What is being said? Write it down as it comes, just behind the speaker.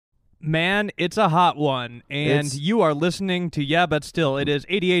Man, it's a hot one, and you are listening to Yeah, But Still. It is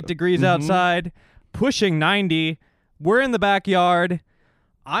 88 degrees outside, pushing 90. We're in the backyard.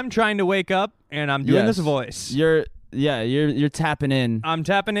 I'm trying to wake up, and I'm doing this voice. You're tapping in. I'm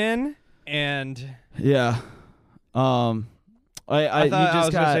tapping in, and yeah. I thought I was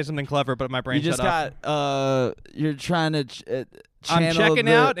going to say something clever, but my brain shut off. You're trying to channel I'm checking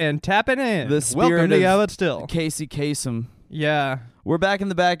out and tapping in. The spirit Welcome to of Yeah, But Still. Casey Kasem. Yeah. We're back in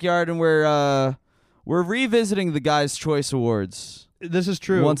the backyard, and we're revisiting the Guys' Choice Awards. This is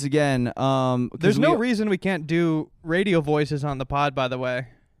true. Once again. There's no reason we can't do radio voices on the pod, by the way.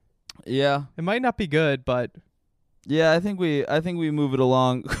 Yeah. It might not be good, but yeah, I think we move it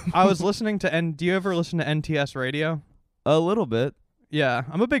along. I was listening to do you ever listen to NTS Radio? A little bit. Yeah,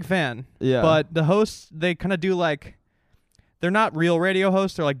 I'm a big fan. Yeah. But the hosts, they kind of do like, they're not real radio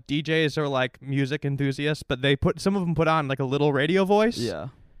hosts. They're like DJs or like music enthusiasts, but some of them put on like a little radio voice. Yeah.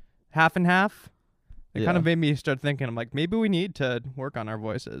 Half and half. It kind of made me start thinking, I'm like, maybe we need to work on our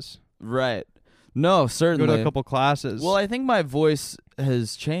voices. Right. No, certainly. Go to a couple classes. Well, I think my voice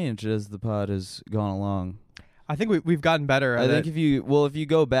has changed as the pod has gone along. I think we've gotten better at it. I think if you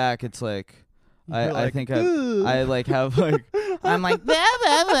go back, it's like I think I like have like I'm like, blah,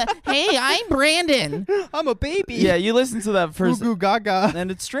 blah, blah. Hey, I'm Brandon. I'm a baby. Yeah, you listen to that first. Goo goo gaga.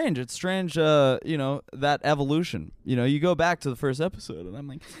 And it's strange. It's strange, that evolution. You go back to the first episode, and I'm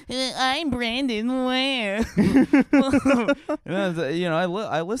like, I'm Brandon. Where?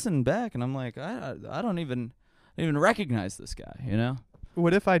 I listen back, and I'm like, I don't even recognize this guy.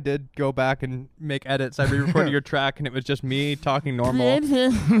 What if I did go back and make edits? I re-recorded your track, and it was just me talking normal.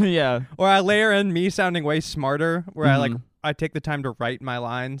 Yeah. Or I layer in me sounding way smarter, where I take the time to write my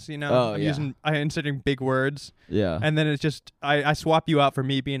lines, I'm inserting big words. Yeah. And then it's just, I swap you out for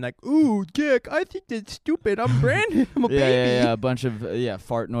me being like, ooh, Dick, I think that's stupid. I'm Brandon. I'm a baby. Yeah. A bunch of,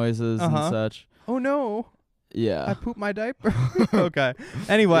 fart noises and such. Oh, no. Yeah. I pooped my diaper. Okay.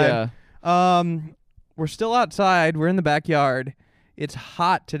 Anyway. Yeah. We're still outside. We're in the backyard. It's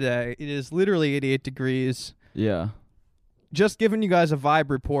hot today. It is literally 88 degrees. Yeah. Just giving you guys a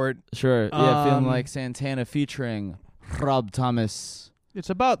vibe report. Sure. Yeah, feeling like Santana featuring Rob Thomas. It's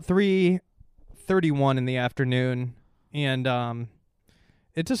about 3:31 in the afternoon, and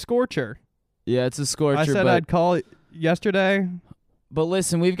it's a scorcher. Yeah, it's a scorcher. I said I'd call it yesterday. But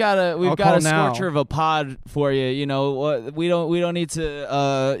listen, we've got a scorcher of a pod for you. We don't need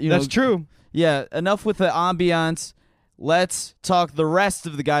to. That's true. Yeah. Enough with the ambiance. Let's talk the rest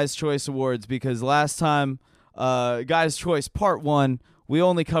of the Guys' Choice Awards, because last time, Guys' Choice Part 1, we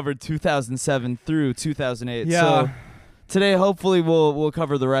only covered 2007 through 2008. Yeah. So today, hopefully, we'll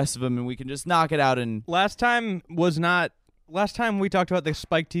cover the rest of them, and we can just knock it out. Last time we talked about the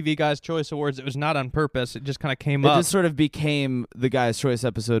Spike TV Guys' Choice Awards, it was not on purpose. It just kind of came up. It just sort of became the Guys' Choice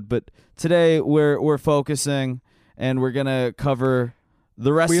episode. But today, we're focusing, and we're going to cover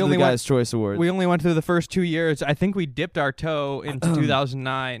the rest of the Guys' Choice Awards. We only went through the first 2 years. I think we dipped our toe into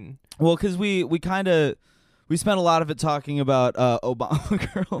 2009. Well, because we spent a lot of it talking about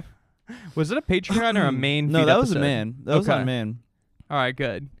Obama Girl. Was it a Patreon or a main feed No, that episode? was a main. That was on main. All right,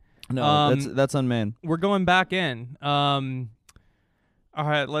 good. No, that's on main. We're going back in. All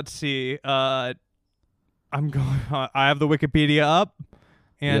right, let's see. I have the Wikipedia up,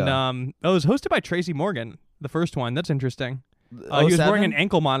 and it was hosted by Tracy Morgan, the first one. That's interesting. He was wearing an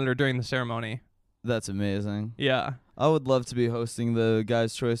ankle monitor during the ceremony. That's amazing. Yeah. I would love to be hosting the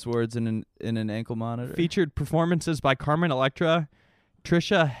Guys' Choice Awards in an ankle monitor. Featured performances by Carmen Electra,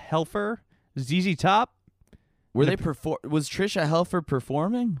 Trisha Helfer, ZZ Top. Was Trisha Helfer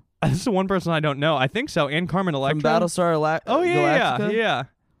performing? This is the one person I don't know. I think so. And Carmen Electra. From Battlestar Galactica? Yeah.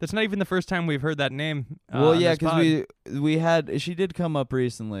 That's not even the first time we've heard that name. Well, yeah, because she did come up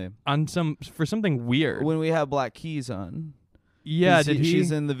recently for something weird when we had Black Keys on. Yeah, she's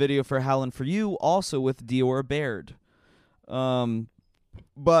in the video for Howlin' For You, also with Dior Baird.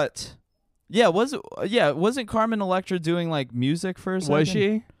 But wasn't Carmen Electra doing like music for a second? Was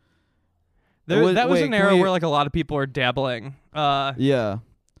she? That was an era where like a lot of people were dabbling. Yeah.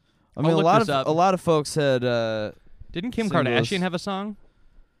 I mean, a lot of folks had. Didn't Kim singles. Kardashian have a song?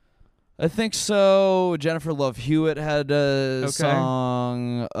 I think so. Jennifer Love Hewitt had a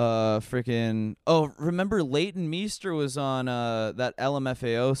song. Remember Leighton Meester was on that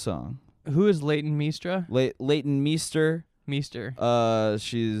LMFAO song. Who is Leighton Meester? Leighton Meester.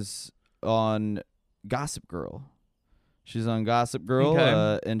 She's on Gossip Girl. She's on Gossip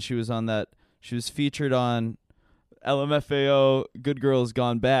Girl, and she was on that. She was featured on LMFAO Good Girls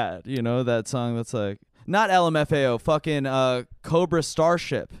Gone Bad. That song that's like. Not LMFAO, fucking Cobra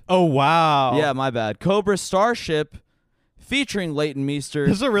Starship. Oh, wow. Yeah, my bad. Cobra Starship featuring Leighton Meester.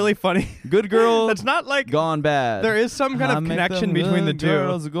 This is a really funny. Good girl. That's not like gone bad. there is some kind of connection between the two.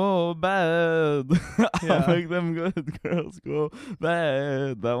 Girls go bad. Yeah. I make them good girls go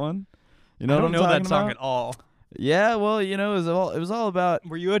bad. That one. You know I what don't I'm know talking that song about? at all. Yeah, well, you know, it was all about.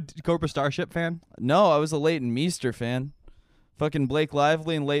 Were you a Cobra Starship fan? No, I was a Leighton Meester fan. Fucking Blake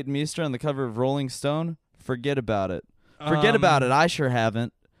Lively and Leighton Meester on the cover of Rolling Stone. Forget about it. Forget about it. I sure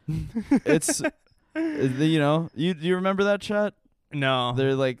haven't. It's, you know, you remember that shot? No,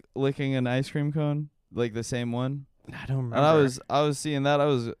 They're like licking an ice cream cone, like the same one. I don't remember. And I was seeing that. I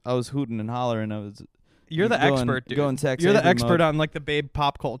was hooting and hollering. You're the going- expert, dude. going Tex You're the Avery expert mode. on like the babe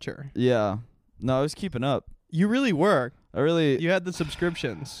pop culture. Yeah. No, I was keeping up. You really were. I really. You had the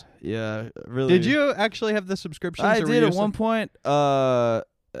subscriptions. Yeah. Really. Did you actually have the subscriptions? I or were did you at just one point.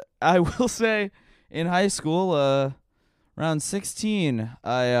 I will say, in high school, around 16,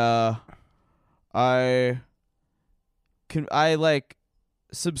 I like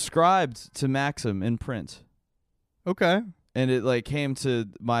subscribed to Maxim in print, Okay. and it like came to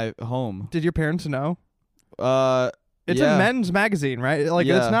my home. Did your parents know? It's yeah. a men's magazine, right? Like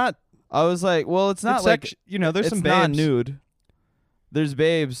Yeah. it's not. I was like, well, it's not It's like you know, there's it's some not babes. nude. There's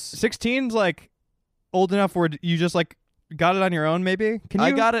babes. 16's like old enough where you just like got it on your own. Maybe can you?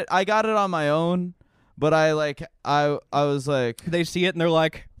 I got it on my own, but I was like, They see it and they're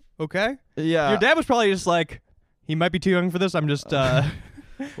like, okay. yeah. Your dad was probably just like, he might be too young for this. I'm just well,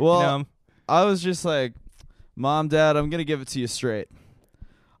 you know, I was just like, Mom, Dad, I'm gonna give it to you straight.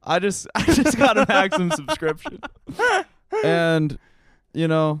 I just got a Maxim subscription, and you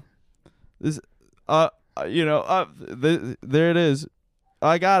know, this, there it is.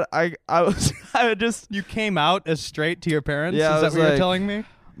 I was I just you came out as straight to your parents. Yeah, I Is that was what you're like- telling me?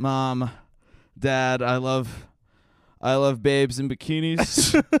 Mom, Dad, I love babes in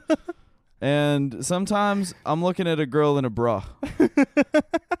bikinis. And sometimes I'm looking at a girl in a bra.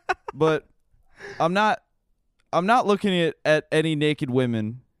 But I'm not looking at any naked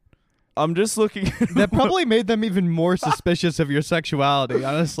women. I'm just looking at That probably made them even more suspicious of your sexuality,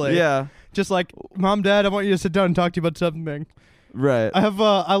 honestly. yeah, Just like, Mom, Dad, I want you to sit down and talk to you about something. right.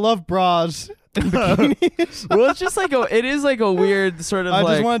 I love bras and bikinis. Well, it's just like it is like a weird sort of I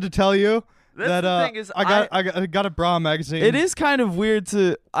like just wanted to tell you That's that the thing is I got a bra magazine. it is kind of weird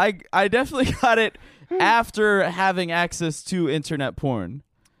to I definitely got it after having access to internet porn.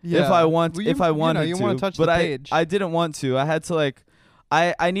 Yeah. If I want Well, if I wanted you to, want to touch but the page. I didn't want to. I had to like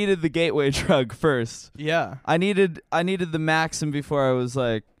I needed the gateway drug first. Yeah. I needed the Maxim before I was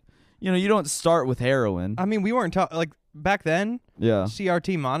like, you know, you don't start with heroin. I mean, we weren't like back then. Yeah.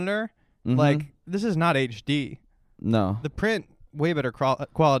 CRT monitor. Mhm. Like this is not HD. no. The print way better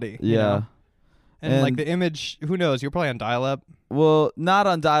quality. you Yeah. know? And like And- the image, who knows? You're probably on dial-up. Well, not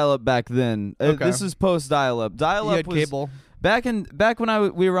on dial-up back then. Okay. This is post dial-up. You Dial-up had was cable. back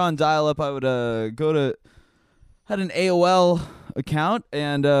when we were on dial-up. I would had an AOL account,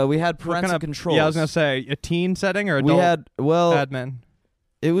 and we had What parental kind of controls. Yeah, I was gonna say a teen setting or we adult had admin.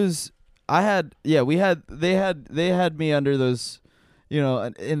 it was they had me under those, you know,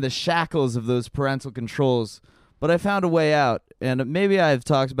 in the shackles of those parental controls, but I found a way out. And maybe I've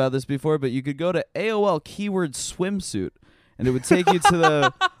talked about this before, but you could go to AOL keyword swimsuit, and it would take you to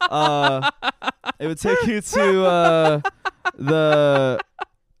the the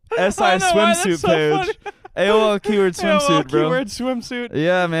SI I know why that's swimsuit so page. AOL keyword swimsuit, AOL bro. keyword swimsuit.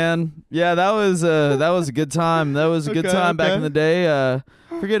 Yeah, man. Yeah, that was a good time. That was a good Okay, time back okay. in the day.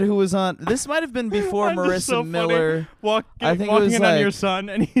 Forget who was on. This might have been before I'm just so Marissa funny. Miller. I think it walking was in on like- your son,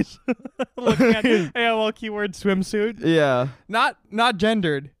 and he's looking at AOL keyword swimsuit. Yeah. Not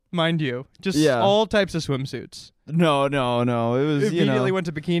gendered, mind you. Just Yeah. all types of swimsuits. No. It was Immediately went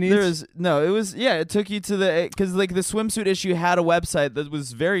to bikinis. It took you to because like the swimsuit issue had a website that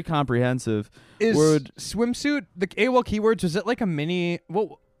was very comprehensive. Is Word- swimsuit the AOL keywords? Was it like a mini?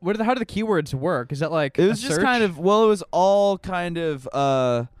 How do the keywords work? Is that like It was a just search? kind of it was all kind of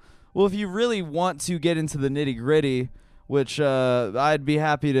well, if you really want to get into the nitty gritty, which I'd be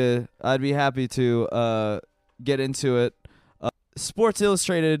happy to get into it. Sports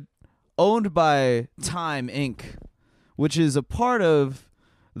Illustrated, owned by Time Inc., which is a part of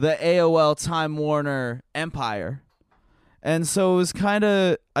the AOL Time Warner empire. And so it was kind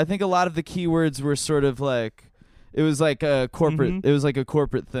of, I think a lot of the keywords were sort of like, it was like a corporate, Mhm. it was like a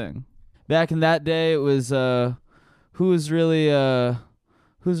corporate thing. Back in that day, it was, who was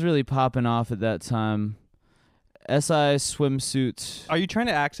really popping off at that time? SI swimsuit. Are you trying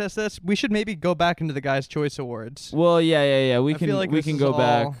to access this? We should maybe go back into the Guys' Choice Awards. Well, yeah. We I feel like we this can is go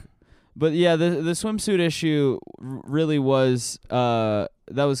back. all- But yeah, the swimsuit issue really was that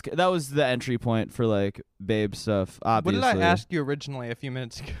was the entry point for like babe stuff. Obviously. What did I ask you originally a few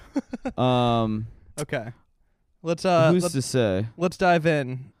minutes ago? Okay. Let's Who's to say? Let's dive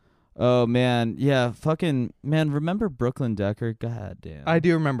in. Oh man, yeah, fucking man. Remember Brooklyn Decker? God damn. I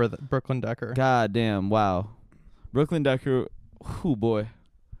do remember Brooklyn Decker. God damn. Wow. Brooklyn Decker. Oh boy.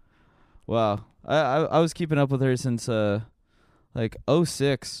 Wow. I was keeping up with her since like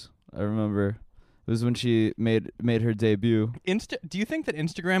 2006. I remember it was when she made her debut. Do you think that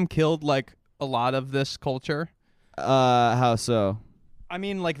Instagram killed like a lot of this culture? How so? I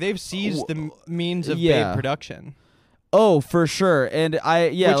mean, like they've seized the means of yeah. babe production. Oh, for sure. And which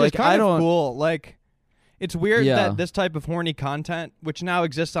like is kind I of don't cool. Like, it's weird Yeah. that this type of horny content, which now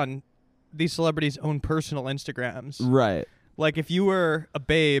exists on these celebrities' own personal Instagrams, right. like if you were a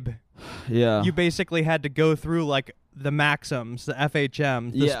babe, Yeah. you basically had to go through like the Maxims, the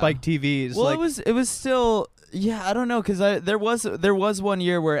FHMs, the Yeah. Spike TVs. Well, like, it was still I don't know, because there was 1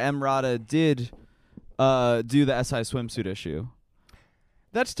 year where Emrata did do the SI swimsuit issue.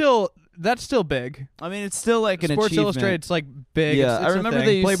 that's still big. I mean, it's still like an Sports achievement. Illustrated's like big. Yeah, it's I a remember thing.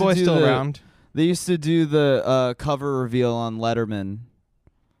 they used to Playboy's do still the- around. They used to do the cover reveal on Letterman.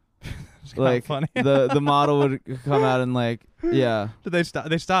 It's kind Like of funny. the model would come out and like yeah. Did they stop?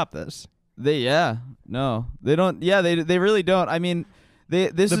 They stopped this. They don't. Yeah, they really don't. I mean,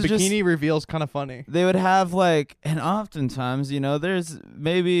 this The is just bikini reveal's kind of funny. they would have like, and oftentimes, there's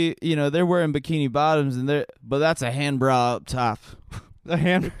maybe, they're wearing bikini bottoms but that's a hand bra up top. The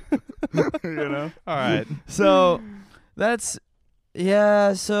hand. All right. So that's,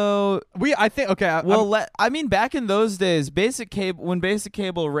 yeah. So I think, okay. I mean, back in those days, when Basic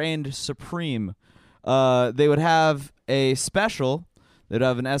Cable reigned supreme, they would have a special. They'd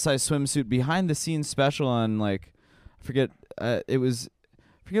have an SI swimsuit behind the scenes special on like, I forget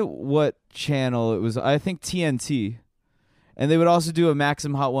what channel it was. I think TNT, and they would also do a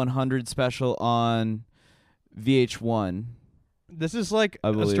Maxim Hot 100 special on VH1. This is like I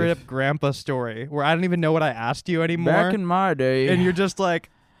a believe. straight up grandpa story where I don't even know what I asked you anymore. Back in my day, and you're just like,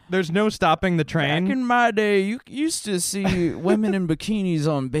 there's no stopping the train. Back in my day, you used to see women in bikinis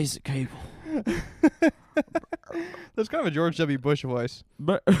on Basic Cable. That's kind of a George W. Bush voice.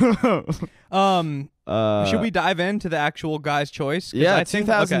 But should we dive into the actual guy's choice? 'Cause yeah, I think,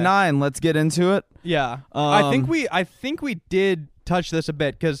 2009. Let's get into it. Yeah, I think we did touch this a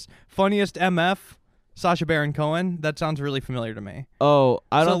bit because funniest MF, Sacha Baron Cohen. That sounds really familiar to me. Oh,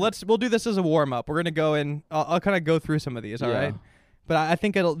 We'll do this as a warm up. We're gonna go in. I'll kind of go through some of these. All right, but I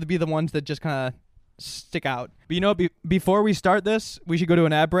think it'll be the ones that just kind of stick out. But before we start this, we should go to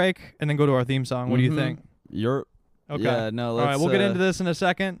an ad break and then go to our theme song. What do you think? Okay. Yeah, no, all right, we'll get into this in a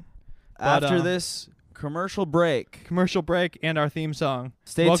second. After this commercial break And our theme song.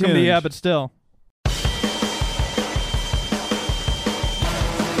 Stay Welcome tuned. to Yeah, But Still.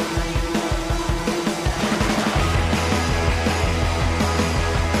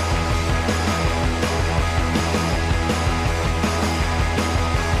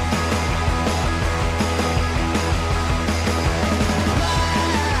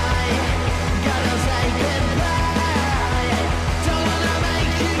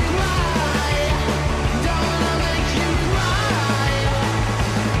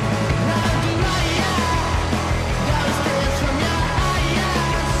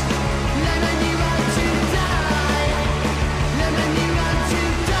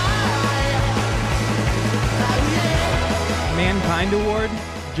 Mankind Award,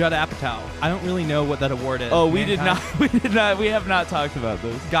 Judd Apatow. I don't really know what that award is. Oh, we did not. We have not talked about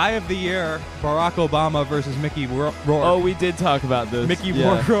this. Guy of the Year, Barack Obama versus Mickey Rourke. Oh, we did talk about this. Mickey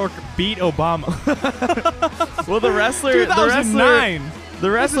Rourke beat Obama. Well, the wrestler 2009. The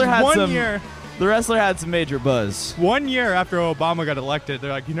wrestler had 1 some. year. The wrestler had some major buzz. 1 year after Obama got elected,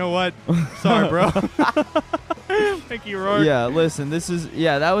 they're like, you know what? Sorry, bro. Mickey Rourke. Yeah, listen,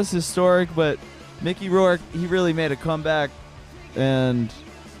 that was historic, but Mickey Rourke, he really made a comeback, and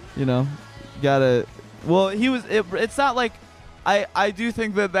it's not like I do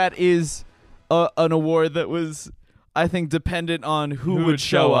think that is an award that was, I think, dependent on who would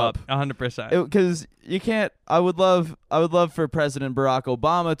show up. 100%. Because you can't. I would love for President Barack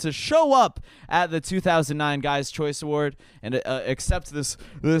Obama to show up at the 2009 Guys' Choice Award and accept this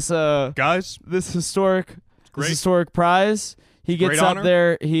historic prize. He gets Great up honor.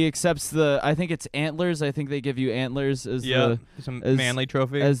 there. He accepts I think it's antlers. I think they give you antlers as some as- manly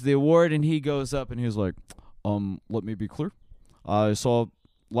trophy. as the award, and he goes up and he's like, let me be clear. I saw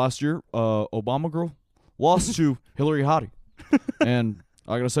last year, Obama girl lost to Hillary Hottie, and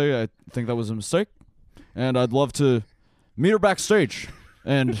I gotta say, I think that was a mistake, and I'd love to meet her backstage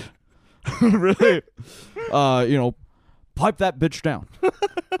and really, pipe that bitch down.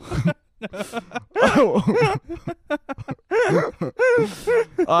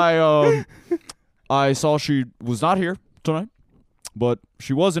 I saw she was not here tonight, but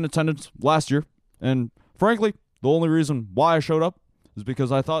she was in attendance last year, and frankly, the only reason why I showed up is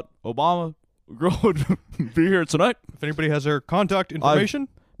because I thought Obama girl would be here tonight. If anybody has her contact information,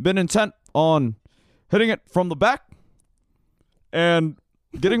 I've been intent on hitting it from the back and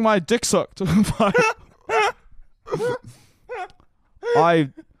getting my dick sucked. I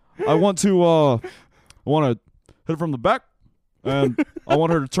want to hit it from the back, and I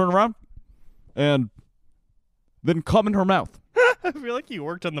want her to turn around and then come in her mouth. I feel like you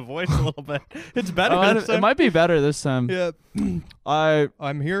worked on the voice a little bit. It's better this time. It might be better this time. Yeah.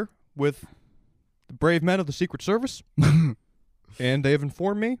 I'm here with the brave men of the Secret Service, and they have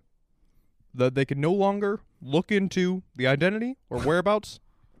informed me that they can no longer look into the identity or whereabouts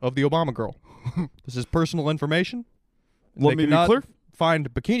of the Obama girl. This is personal information. Let me be clear.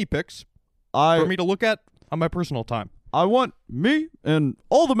 Find bikini pics for me to look at on my personal time. I want me and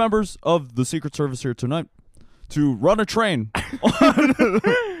all the members of the Secret Service here tonight to run a train.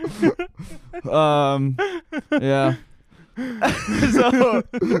 Yeah. So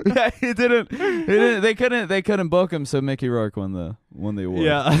yeah, he didn't. They couldn't book him, so Mickey Rourke won the award.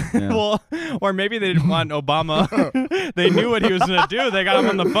 Yeah. Well, or maybe they didn't want Obama. They knew what he was gonna do. They got him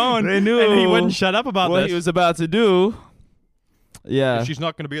on the phone. They knew, and he wouldn't shut up about what he was about to do. Yeah. If she's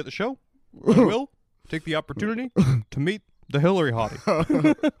not gonna be at the show, I will take the opportunity to meet the Hillary hottie.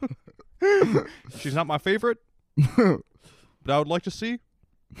 She's not my favorite, but I would like to see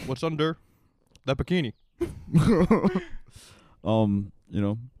what's under that bikini.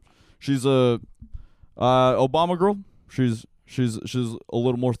 She's a Obama girl. She's a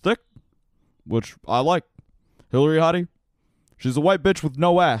little more thick, which I like. Hillary hottie, she's a white bitch with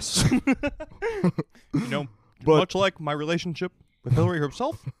no ass. But much like my relationship with Hillary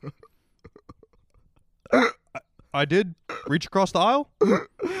herself, I did reach across the aisle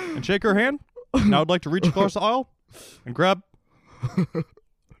and shake her hand. Now I'd like to reach across the aisle and grab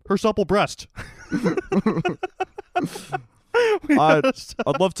her supple breast.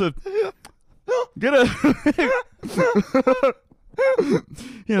 I'd love to get a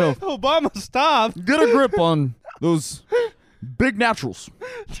Obama, stop. Get a grip on those big naturals.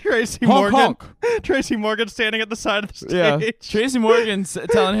 Tracy honk, Morgan. Honk. Tracy Morgan standing at the side of the stage. Yeah. Tracy Morgan's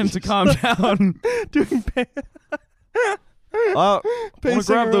telling him to calm down. Doing I want to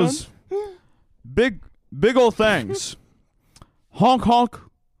grab around. those big old things. Honk honk.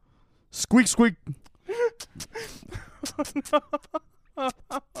 Squeak squeak.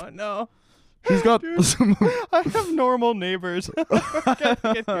 Oh no. She's got some. I have normal neighbors.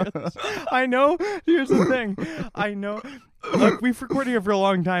 I know. Here's the thing. I know. Like, we've recorded here for a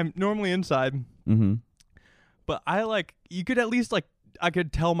long time, normally inside. Mm-hmm. But you could at least, I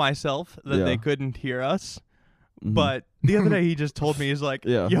could tell myself that they couldn't hear us. Mm-hmm. But the other day he just told me, he's like,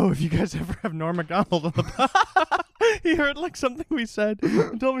 yo, if you guys ever have Norm Macdonald on the he heard something we said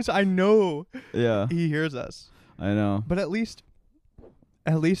and told me, so I know he hears us. I know. But at least,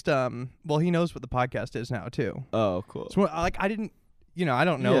 well, he knows what the podcast is now too. Oh, cool. So I didn't, I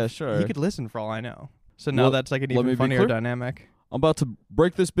don't know. Yeah, sure. He could listen for all I know. So now that's an even funnier dynamic. I'm about to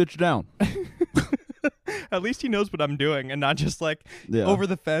break this bitch down. At least he knows what I'm doing and not just over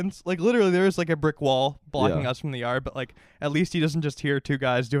the fence. Literally there is a brick wall blocking us from the yard, but at least he doesn't just hear two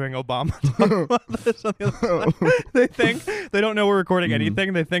guys doing Obama talk about this on the other side. They think they don't know we're recording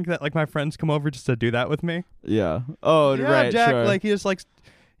anything. They think that my friends come over just to do that with me. Yeah. Oh, yeah, right. Jack, sure.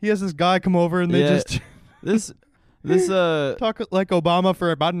 He has this guy come over and they just this talk like Obama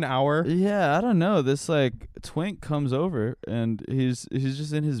for about an hour. Yeah, I don't know. This twink comes over and he's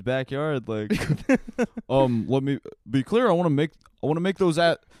just in his backyard let me be clear. I want to make those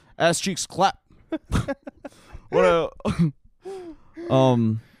ass cheeks clap.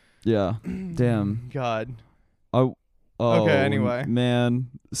 Yeah. Damn. God. Okay, anyway.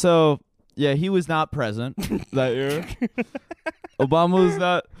 Man. So, yeah, he was not present that year.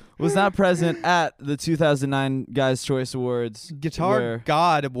 Obama was not present at the 2009 Guys' Choice Awards. Guitar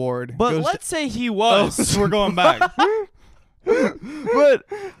God Award. But let's say he was. We're going back. But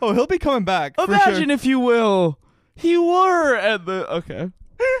he'll be coming back. Imagine, if you will, he were at the. Okay.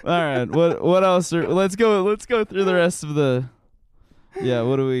 All right. What else? Let's go through the rest of the. Yeah.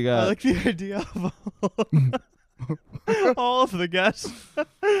 What do we got? I like the idea of all of the guests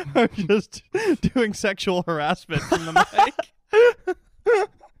are just doing sexual harassment from the mic.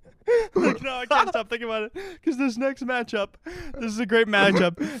 No, I can't stop thinking about it because this next matchup, this is a great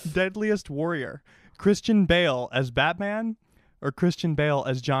matchup. Deadliest Warrior, Christian Bale as Batman or Christian Bale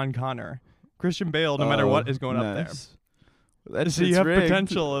as John Connor. Christian Bale, no matter what, is going up there. That So you have rigged.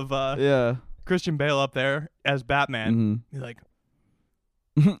 potential of Yeah. Christian Bale up there as Batman. You're like,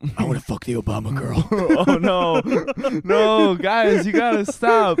 I want to fuck the Obama girl. Oh no, no, guys, you gotta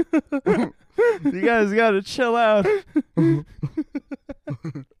stop. You guys gotta chill out.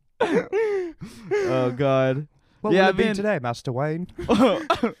 Oh God. what Yeah, will it be man. today, Master Wayne?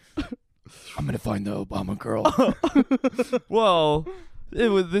 I'm gonna find the Obama girl. Well,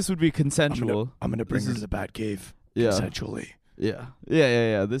 this would be consensual. I'm gonna bring This her is- to the Batcave Yeah. consensually. Yeah.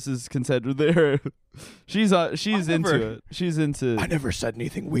 This is consensual. There, she's into never- it. She's into. I never said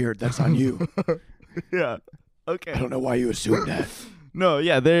anything weird. That's on you. Yeah. Okay. I don't know why you assumed that. No.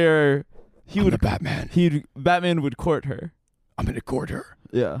 Yeah. They're. I'm the Batman. Batman would court her. I'm gonna court her.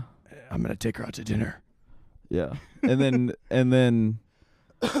 Yeah. I'm gonna take her out to dinner. Yeah. And then,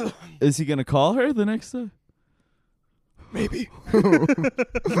 is he gonna call her the next day? Maybe.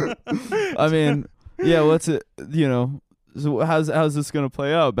 I mean, yeah. What's it? You know. So how's this gonna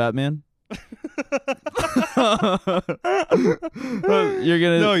play out, Batman? You're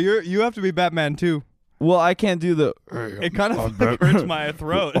gonna. No, you have to be Batman too. Well, I can't do the. It kind of hurts my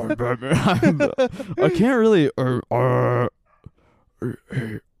throat. I can't really.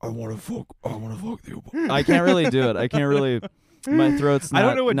 Hey, I wanna fuck the Obama. I can't really do it. I can't really. My throat's. Not, I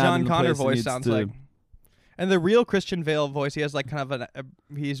don't know what not John in the Connor place it voice needs sounds to. like. And the real Christian Bale voice, he has like kind of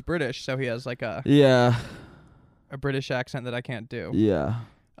he's British, so he has like a Yeah. British accent that I can't do. Yeah.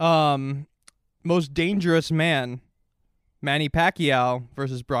 Most dangerous man, Manny Pacquiao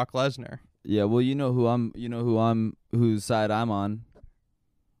versus Brock Lesnar. Yeah. Well, you know whose side I'm on.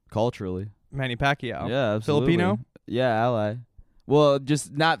 Culturally. Manny Pacquiao. Yeah. Absolutely. Filipino? Yeah. Ally. Well,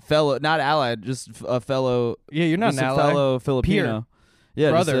 just not allied, just a fellow. Yeah, you're not just an a ally. fellow Filipino. Yeah.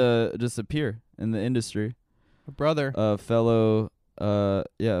 Brother. Just a peer in the industry. A brother. Fellow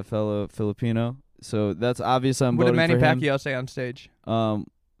Filipino. So that's obvious. I'm What did voting Manny for him. Pacquiao say on stage? Well,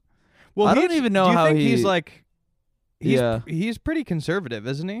 Well, I don't even know do you how think he- he's like. Yeah. He's pretty conservative,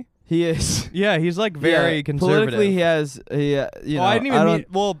 isn't he? He is Yeah, he's like very Yeah, conservative. Politically, he has. You know, I didn't even don't- mean.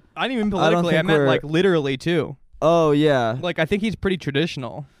 Well, I didn't even I don't politically. I think meant we're- like literally too. Oh yeah, Like I think he's pretty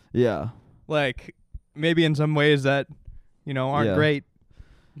traditional. yeah, Like maybe in some ways that aren't Yeah. great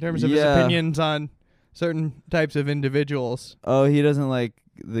in terms of his Yeah. opinions on certain types of individuals. Oh, he doesn't like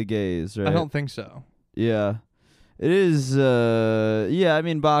the gays, right? I don't think so. Yeah, it is. Yeah, I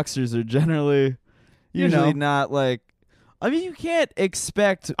mean, boxers are generally usually not like. I mean, you can't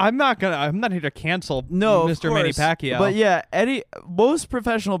expect. I'm not here to cancel No, Mr. of Manny course, Pacquiao. But yeah, most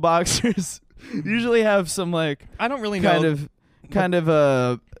professional boxers usually have some like I don't really kind know.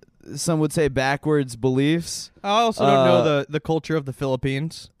 of some would say backwards beliefs. I also don't know the culture of the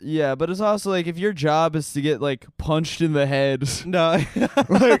Philippines. Yeah, but it's also like if your job is to get like punched in the head, No.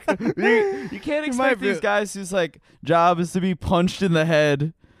 like you can't might expect be- these guys whose like job is to be punched in the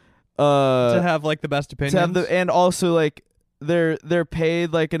head. To have like the best opinions. To have and also like they're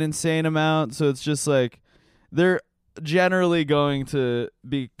paid like an insane amount, so it's just like they're generally going to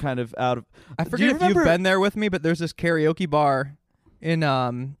be kind of out of. I Do forget you if you've remember- been there with me, but there's this karaoke bar in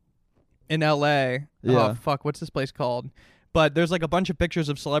LA. Yeah. Oh fuck, what's this place called? But there's like a bunch of pictures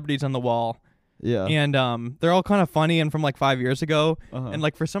of celebrities on the wall. Yeah. And they're all kind of funny and from like 5 years ago. Uh-huh. And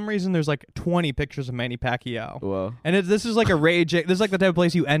like for some reason there's like 20 pictures of Manny Pacquiao. Whoa. And this is like a rage. This is like the type of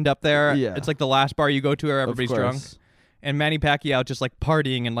place you end up there. Yeah. It's like the last bar you go to where everybody's Of drunk. course. And Manny Pacquiao just like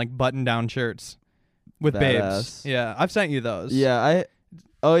partying in like button-down shirts with babes. Badass. Yeah, I've sent you those. Yeah,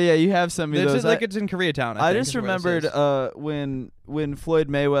 Oh yeah, you have sent me It's those. like it's in Koreatown. I think just is where this remembered is. when Floyd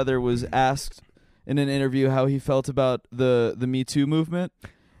Mayweather was asked in an interview how he felt about the Me Too movement,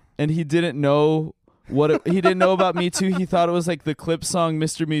 and he didn't know he didn't know about Me Too. He thought it was like the clip song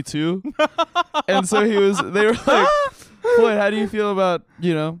 "Mr. Me Too," and so they were like, Floyd, how do you feel about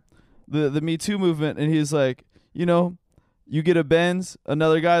the Me Too movement? And he's like, you get a Benz,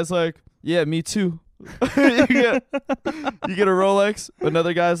 another guy's like, yeah, me too. you get a Rolex,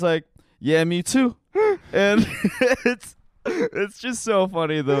 another guy's like, yeah, me too. And it's just so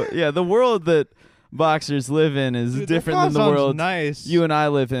funny though. Yeah, the world that boxers live in is Dude, different that than the sounds world nice. you and I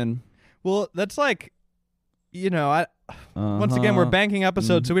live in. Well, that's like, once again, we're banking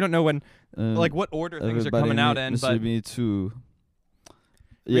episodes, so we don't know when, like, what order things are coming out in. But Me too.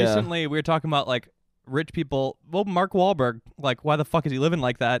 Yeah. recently, we were talking about like rich people. Well, Mark Wahlberg, like, why the fuck is he living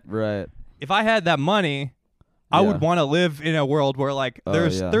like that? Right. If I had that money, I would Yeah. want to live in a world where like Oh,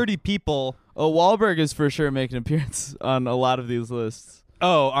 there's yeah. 30 people. Oh, Wahlberg is for sure making an appearance on a lot of these lists.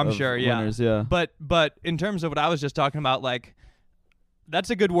 Oh, I'm of sure, yeah. winners, yeah. But in terms of what I was just talking about, like that's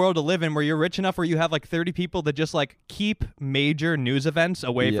a good world to live in, where you're rich enough where you have like 30 people that just like keep major news events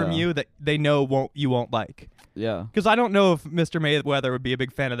away from you that they know you won't like. Yeah. Because I don't know if Mr. Mayweather would be a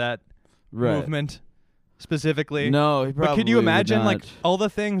big fan of that movement specifically. No, he probably But could you imagine would like all the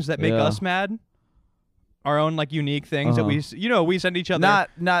things that make us mad? Our own like unique things that we send each other.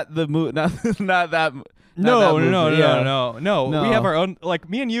 Not the not that. No. No. We have our own, like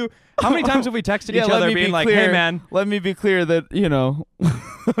me and you. How many times have we texted each other being like, "Hey, man"? Let me be clear that No.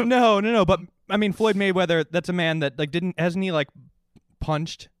 But I mean, Floyd Mayweather. That's a man that like hasn't he like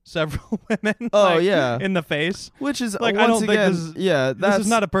punched several women? In the face. Which is like once I don't again, think this is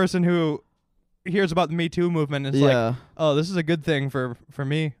not a person who hears about the Me Too movement. And it's like, oh, this is a good thing for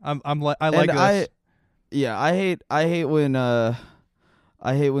me. I like this.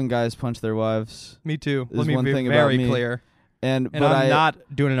 I hate when guys punch their wives. Me too. Is Let me one be thing very about me. clear. But I'm not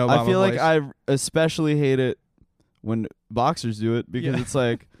doing an Obama I feel voice. like I especially hate it when boxers do it because it's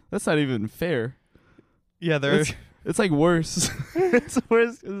like that's not even fair. Yeah, it's like worse. It's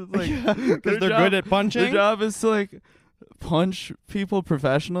worse because it's like they're good at punching. Their job is to like punch people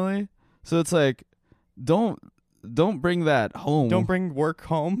professionally. So it's like don't bring that home. Don't bring work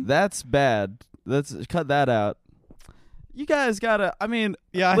home. That's bad. Cut that out. You guys gotta. I mean,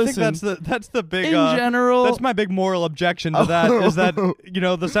 yeah. Listen, I think that's the big. In general, that's my big moral objection to that. Is that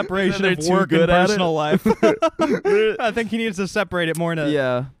the separation of work and personal life. I think he needs to separate it more in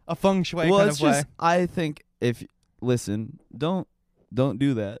a feng shui kind of way. I think don't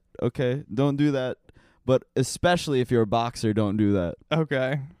do that. Okay, don't do that. But especially if you're a boxer, don't do that.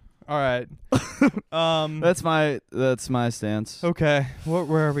 Okay. All right. That's my stance. Okay.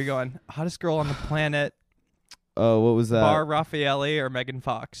 Where are we going? Hottest girl on the planet. Oh, what was that? Bar Raffaele or Megan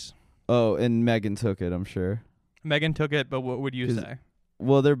Fox? Oh, and Megan took it, I'm sure. Megan took it, but what would you say?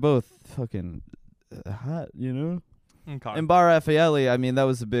 Well, they're both fucking hot, you know? Okay. And Bar Raffaele, I mean, I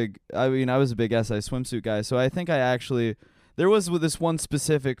was a big SI swimsuit guy, so I think there was with this one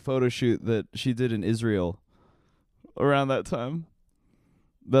specific photo shoot that she did in Israel around that time.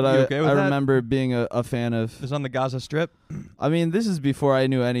 That I remember being a fan of. It was on the Gaza Strip? I mean, this is before I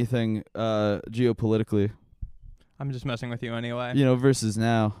knew anything geopolitically. I'm just messing with you anyway. Versus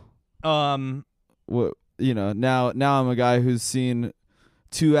now. Now I'm a guy who's seen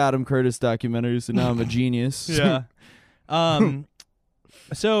 2 Adam Curtis documentaries, and now I'm a genius. Yeah.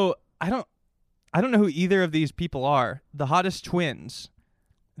 So I don't know who either of these people are. The hottest twins,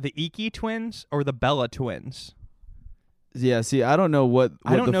 the Iki twins or the Bella twins. Yeah, see, I don't know what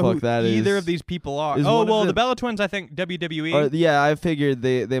I don't the know fuck who that is. either of these people are. The Bella twins, I think WWE. Yeah, I figured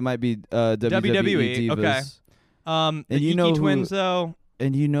they might be WWE divas. Okay. The Iki twins though.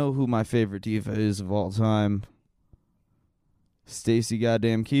 And you know who my favorite diva is of all time? Stacy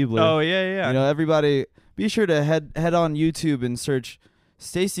goddamn Keibler. Oh yeah. Everybody, be sure to head on YouTube and search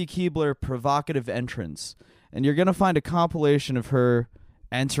Stacy Keibler provocative entrance, and you're gonna find a compilation of her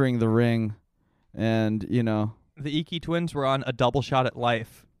entering the ring, and the Iki twins were on A Double Shot at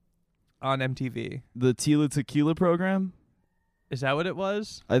Life on MTV. The Tila Tequila program? Is that what it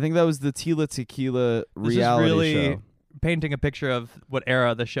was? I think that was the Tila Tequila reality this is really show. Painting a picture of what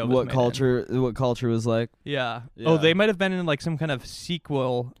era the show was what made culture in. What culture was like. Yeah. Oh, they might have been in like some kind of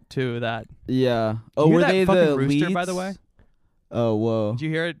sequel to that. Yeah. Did you were hear that they fucking the rooster, leads? by the way? Oh, whoa. Did you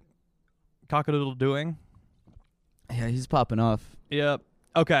hear it? Cock-a-doodle doing? Yeah, he's popping off. Yep.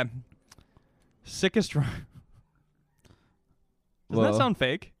 Okay. Sickest rhyme. Doesn't that sound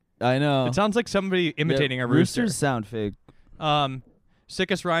fake? I know. It sounds like somebody imitating a rooster. Roosters sound fake.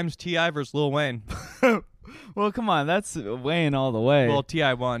 Sickest rhymes, T.I. versus Lil Wayne. Well, come on, that's Wayne all the way. Well,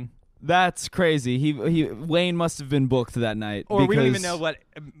 T.I. won. That's crazy. Wayne must have been booked that night. Or we don't even know what.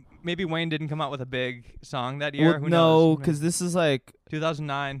 Maybe Wayne didn't come out with a big song that year. Who knows? No, because this is like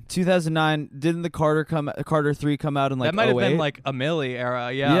 2009. 2009. Didn't the Carter 3 come out in like that might have 08? been like a Millie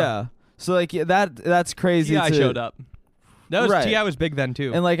era. Yeah. Yeah. So like that's crazy. T.I. showed up. That was T.I. was big then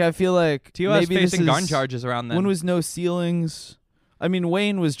too. And like I feel like T.I. was facing gun charges around then. When was No Ceilings? I mean,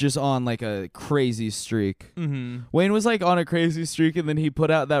 Wayne was just on like a crazy streak. Mm-hmm. Wayne was like on a crazy streak, and then he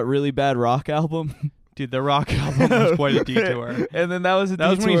put out that really bad rock album. Dude, the rock album was quite a detour. And then that was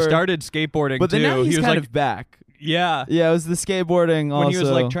when he started skateboarding. But then now he was kind like, of back. Yeah. Yeah, it was the skateboarding also. When he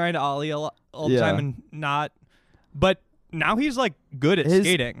was like trying to ollie all the time and not. But now he's like good at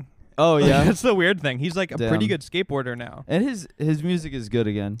skating. Oh yeah, that's the weird thing. He's like a pretty good skateboarder now, and his music is good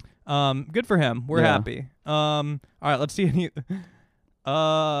again. Good for him. We're happy. All right, let's see any.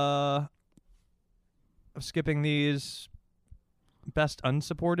 I'm skipping these. Best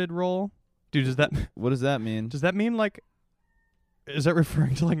unsupported role, dude. What does that mean? Does that mean like Is that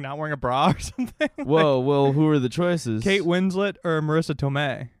referring to like not wearing a bra or something? Whoa, well, who are the choices? Kate Winslet or Marissa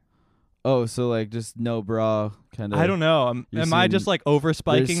Tomei? Oh, so like just no bra kind of. I don't know. Am I just like over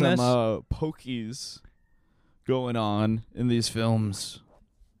spiking There's this? some pokies going on in these films.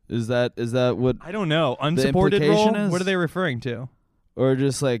 Is that what, I don't know. Unsupported role? implication is? What are they referring to? or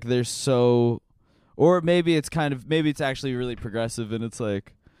just like they're so, or maybe it's actually really progressive and it's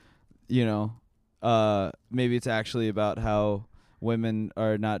like, you know, maybe it's actually about how women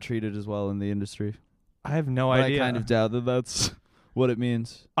are not treated as well in the industry. I have no But idea. I kind of doubt that that's what it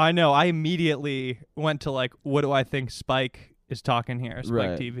means. I know. I immediately went to like, what do I think Spike is talking here? Spike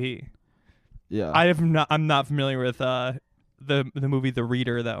Right. TV. Yeah. I'm not familiar with the movie The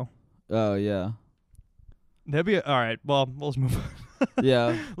Reader though. Oh yeah. That'd be all right. Well, we'll just move on.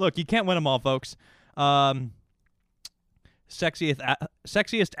 Yeah. Look, you can't win them all, folks.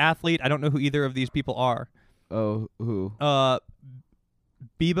 Sexiest athlete. I don't know who either of these people are. Oh, who?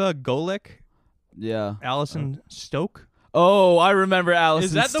 Biba Golick, Yeah. Allison Stoke. Oh, I remember Allison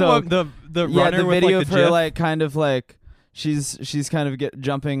Is that Stoke. the runner the with video like of the her gif? like kind of like she's kind of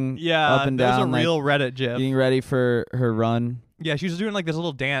jumping Yeah, up and there's down, a real Reddit gif. getting ready for her run. Yeah, she was doing like this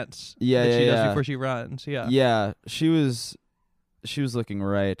little dance Yeah, that she yeah, does yeah. before she runs. Yeah. Yeah, she was looking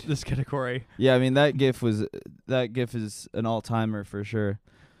right. This category. Yeah, I mean that gif is an all-timer for sure.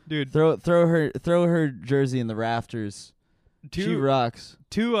 Dude, Throw her jersey in the rafters. She rocks.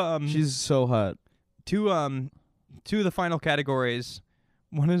 She's so hot. two of the final categories.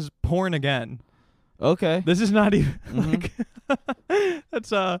 One is porn again. Okay. This is not even Mhm. like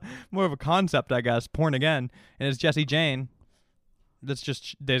that's more of a concept, I guess. Porn again, and it's Jessie Jane. They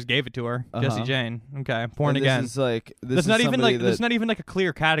just gave it to her. Jessie Uh-huh. Jane. Okay, porn And again. This is like this That's is not even somebody like that's not even like a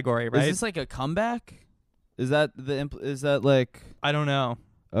clear category, right? Is this like a comeback? Is that is that like I don't know.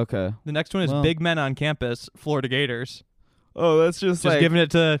 okay? The next one is Well. Big Men on Campus, Florida Gators. Oh, that's just Just giving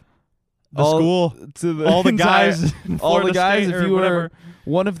it to the all- school, to the all the entire- guys, in all the Florida guys. State If or you whatever. were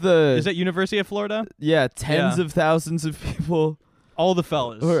one of the Is that University of Florida? tens Yeah. of thousands of people. All the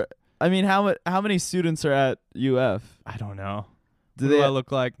fellas. Or I mean, how many students are at UF? I don't know. Do What they? do I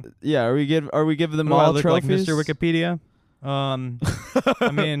look like? Yeah, are we giving them Do I all look trophies? like Mr. Wikipedia?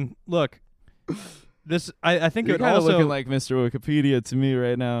 I mean, look. This I think You're it would kind of also looking like Mr. Wikipedia to me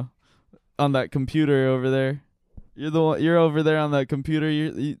right now, on that computer over there. You're the one. You're over there on that computer.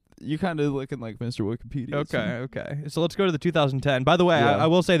 You kind of looking like Mr. Wikipedia. to me. Okay. So let's go to the 2010. By the way, Yeah. I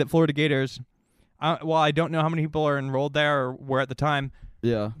will say that Florida Gators, while I don't know how many people are enrolled there or were at the time,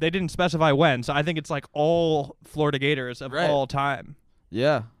 Yeah. they didn't specify when. So I think it's like all Florida Gators of Right. all time.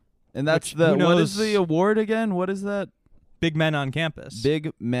 Yeah. And that's Which, who what is knows? the award again? What is that? Big Men on Campus.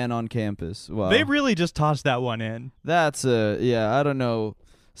 Big Men on Campus. Wow. They really just tossed that one in. That's I don't know.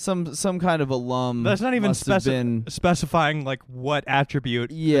 Some kind of alum. That's not even must have been. specifying like what attribute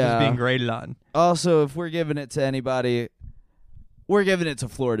this Yeah. is being graded on. Also, if we're giving it to anybody, we're giving it to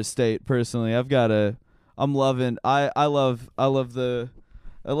Florida State. Personally, I'm loving. I love all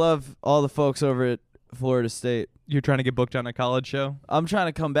the folks over at Florida State. You're trying to get booked on a college show? I'm trying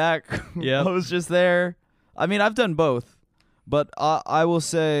to come back. Yep. I was just there. I mean, I've done both, but I will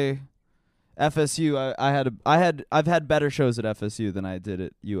say, FSU. I've had better shows at FSU than I did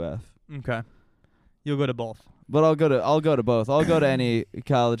at UF. Okay. You'll go to both. But I'll go to both. I'll go to any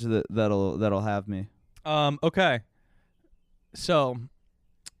college that'll have me. Okay. So,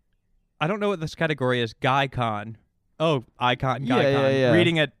 I don't know what this category is. GuyCon. Oh, icon, Yeah, GuyCon. yeah, yeah.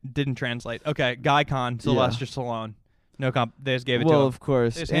 Reading it didn't translate. Okay, GuyCon, Sylvester Stallone. No they just gave it to Well, him. of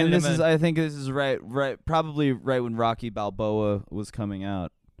course. They just And handed this him is I think this is probably right when Rocky Balboa was coming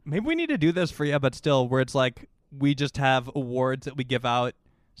out. Maybe we need to do this for you, but still, where it's like we just have awards that we give out.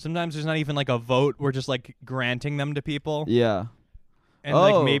 Sometimes there's not even like a vote. We're just like granting them to people. Yeah. And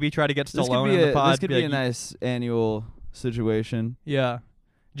like Oh, maybe try to get This could Stallone be in the pod. this could be a like, nice annual situation. Yeah.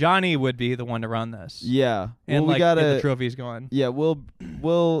 Johnny would be the one to run this. Yeah. And well, like we gotta get the trophies going. Yeah,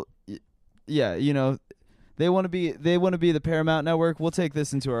 yeah, you know, they want to be the Paramount Network. We'll take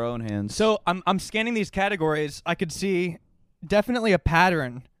this into our own hands. So I'm scanning these categories. I could see definitely a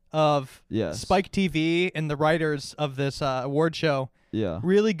pattern of Yes. Spike TV and the writers of this award show Yeah.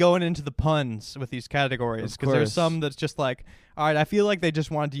 really going into the puns with these categories, Of because there's course. some that's just like, all right, I feel like they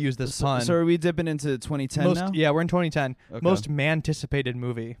just wanted to use this pun. So are we dipping into 2010 Most, now? yeah, we're in 2010. Okay. Most man-anticipated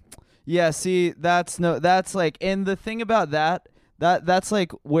movie. Yeah, see, that's like, and the thing about that's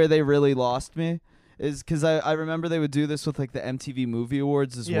like where they really lost me, is because I remember they would do this with like the MTV Movie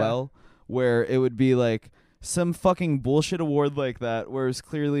Awards as Yeah. well, where it would be like some fucking bullshit award like that, where it's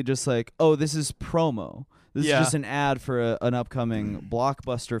clearly just like, oh, this is promo. This Yeah. is just an ad for an upcoming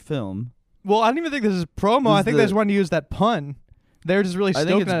blockbuster film. Well, I don't even think this is promo. This I is think they the- just wanted to use that pun. They're just really I stoked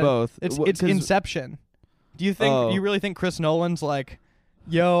think it's on it. both. It's Inception. Do you think? Oh. You really think Chris Nolan's like,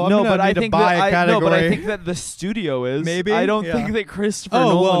 yo, I'm no, gonna but need I to think buy that a category? No, but I think that the studio is. Maybe? I don't Yeah. think that Christopher Oh,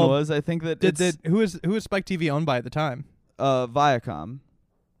 Nolan well, was. I think that it's who was Spike TV owned by at the time? Viacom.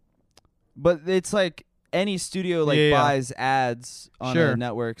 But it's like any studio Yeah. buys ads on Sure. a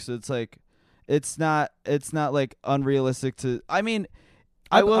network, so it's like it's not like unrealistic to. I mean,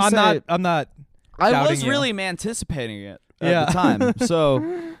 I will I'm say not. I doubting was you. really anticipating it Yeah. at the time.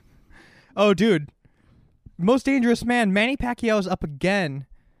 So Oh, dude. Most Dangerous Man, Manny Pacquiao's up again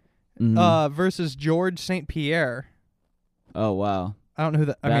versus George St. Pierre. oh wow. I don't know who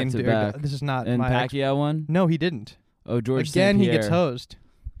that. I Back mean, to dude, back. this is not And my. Pacquiao won? No, he didn't. Oh, George Again, St. he Pierre. gets hosed.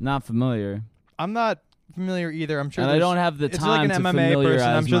 Not familiar. I'm not familiar either. I'm sure. And I don't have the it's time like an to MMA person. I'm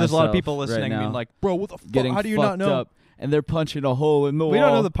familiarize sure there's a lot of myself people listening right being now. like, "Bro, what the fuck? Getting How do you not fucked know?" up, and they're punching a hole in the wall. We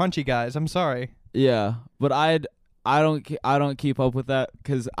don't know the punchy guys. I'm sorry. Yeah, but I don't keep up with that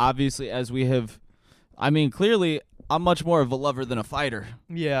because obviously, as we have, I mean, clearly, I'm much more of a lover than a fighter.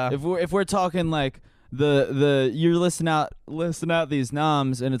 Yeah. If we're talking like the you're listing out these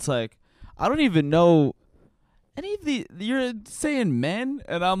noms, and it's like I don't even know any of the. You're saying men,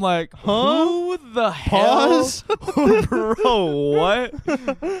 and I'm like, who the Pause. hell, bro? What?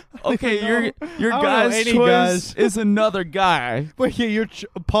 Okay, your I don't know guy's any choice guys. is another guy. Wait, yeah,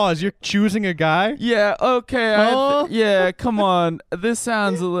 pause. You're choosing a guy. Yeah, okay. Huh? Yeah, come on. This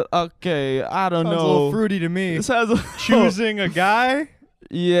sounds a little okay. I don't Sounds know. a little fruity to me. This sounds Choosing a guy.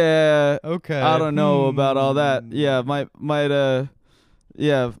 Yeah, Okay. I don't know about all that. Hmm. Yeah,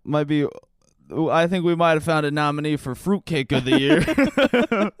 might be. I think we might have found a nominee for Fruitcake of the Year.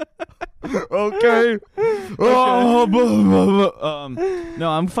 Okay. No,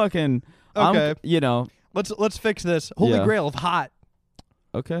 I'm fucking. Okay. Let's fix this. Holy Yeah. Grail of hot.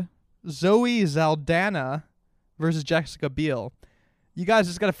 Okay. Zoe Saldana versus Jessica Biel. You guys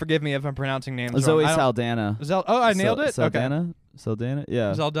just gotta forgive me if I'm pronouncing names wrong. Zoe I don't- Saldana. I nailed it. Saldana. Saldana. Yeah.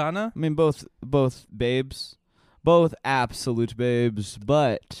 Okay. Saldana. I mean, both babes, both absolute babes.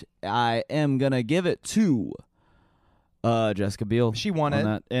 But I am gonna give it to Jessica Biel. She won on it.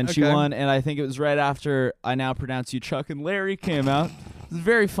 that. And she Okay. won. And I think it was right after I Now Pronounce You Chuck and Larry came out. It's a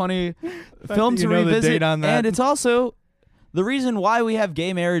very funny film that to you know the revisit. date on that. And it's also the reason why we have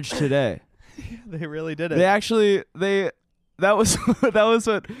gay marriage today. They really did it. They actually that was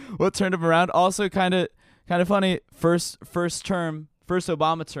what turned them around. Also kind of funny. First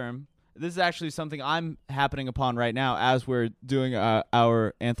Obama term. This is actually something I'm happening upon right now as we're doing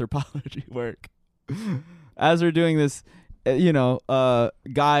our anthropology work. As we're doing this,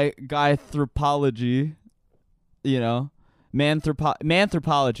 guy anthropology,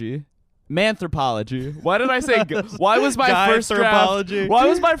 manthropology. Why did I say? Why was my first draft? Why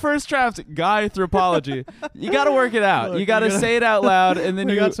was my first draft guy anthropology? You got to work it out. Look, you got to say it out loud, and then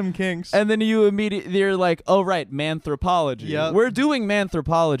we you got some kinks. and then you immediately you're like, oh right, manthropology. Yep. We're doing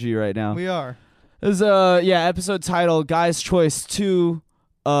manthropology right now. We are. This episode title, Guy's Choice 2,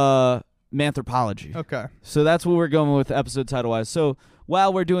 Manthropology. Okay. So that's what we're going with episode title wise. So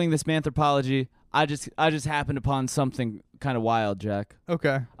while we're doing this manthropology, I just happened upon something kind of wild, Jack.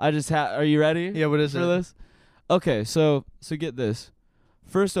 Okay. Are you ready? Yeah. What is for it? this? Okay, so get this.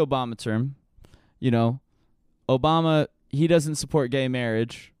 First Obama term, Obama, he doesn't support gay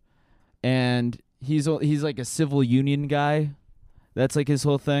marriage, and he's like a civil union guy. That's like his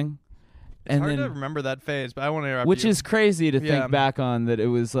whole thing. It's hard to remember that phase, but I want to interrupt which you. is crazy to Yeah. think back on that it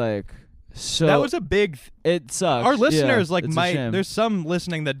was like so. That was a big. It sucks. Our listeners Yeah, it's a might. shame. There's some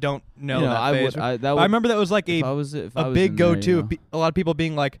listening that don't know You know, that I phase. would. But I remember that was like if a I was big in there, go-to. A lot of people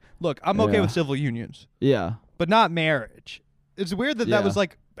being like, "Look, I'm okay Yeah. with civil unions, Yeah. but not marriage." It's weird that that Yeah. was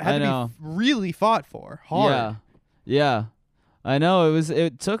like had I to know. be really fought for hard. Yeah. Yeah. I know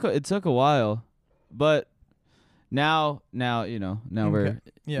it took a while, but now we're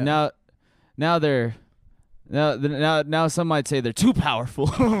Yeah. now some might say they're too powerful.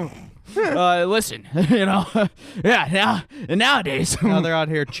 Listen, nowadays. Now they're out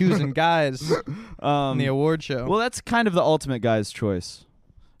here choosing guys in the award show. Well, that's kind of the ultimate guy's choice.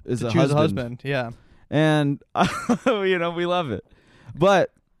 Is to a choose husband. a husband. Yeah. And we love it.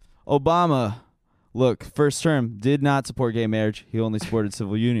 But Obama, look, first term did not support gay marriage. He only supported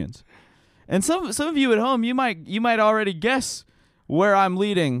civil unions. And some of you at home, you might already guess where I'm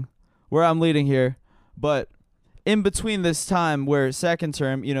leading here. But in between this time where second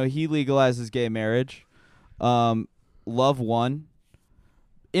term, he legalizes gay marriage, Love won.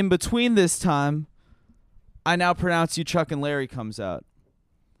 In between this time, I Now Pronounce You Chuck and Larry comes out.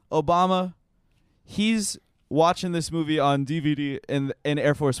 Obama, he's watching this movie on DVD in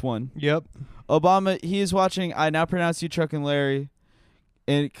Air Force One. Yep. Obama, he is watching I Now Pronounce You Chuck and Larry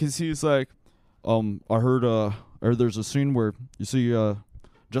and because he's like, I heard there's a scene where you see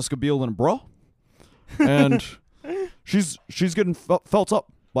Jessica Biel in a bra, and she's getting felt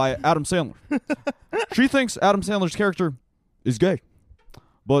up by Adam Sandler. She thinks Adam Sandler's character is gay,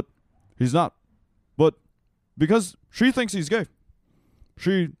 but he's not. But because she thinks he's gay,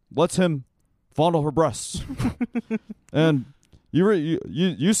 she lets him fondle her breasts, and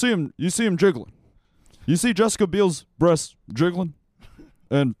you see him jiggling. You see Jessica Biel's breasts jiggling,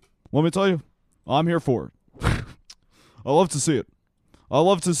 and let me tell you, I'm here for it. I love to see it. I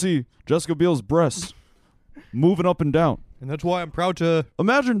love to see Jessica Biel's breasts moving up and down. And that's why I'm proud to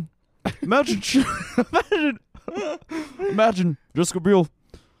imagine Jessica Biel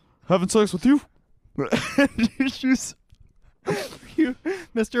having sex with you. Mr.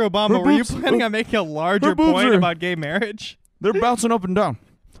 Obama, were you planning on making a larger point about gay marriage? They're bouncing up and down.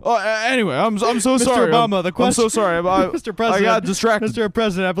 Anyway, I'm so Mr. sorry. Obama, the question. I'm so sorry. Mr. President, I got distracted. Mr.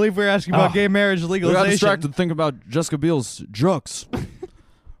 President, I believe we're asking about gay marriage legalization. I got distracted thinking about Jessica Biel's drugs.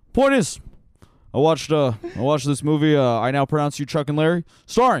 Point is, I watched this movie. I Now Pronounce You Chuck and Larry,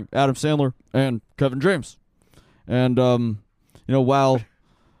 starring Adam Sandler and Kevin James, and while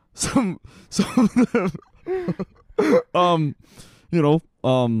some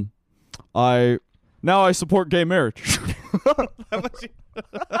I support gay marriage.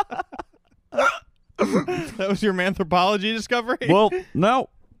 That was your anthropology discovery? Well, now,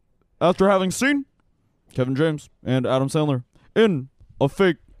 after having seen Kevin James and Adam Sandler in a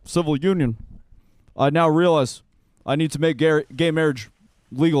fake civil union, I now realize I need to make gay marriage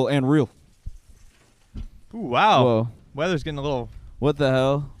legal and real. Ooh, wow. Whoa. Weather's getting a little... What the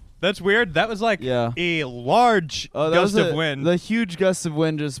hell? That's weird. That was like a large gust of wind. The huge gust of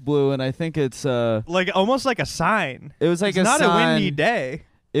wind just blew, and I think it's... like almost like a sign. It was like it's a not sign. a windy day.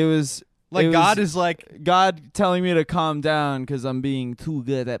 It was... Like God is like... God telling me to calm down because I'm being too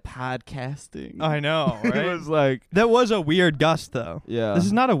good at podcasting. I know, right? It was like... That was a weird gust, though. Yeah. This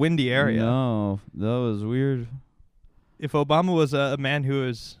is not a windy area. No, that was weird. If Obama was a man who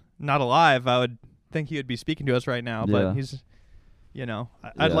is not alive, I would think he would be speaking to us right now. Yeah. But he's...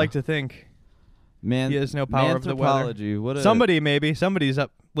 I'd like to think he has no power of the weather. Somebody's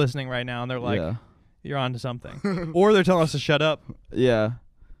up listening right now, and they're like, you're on to something. Or they're telling us to shut up. Yeah.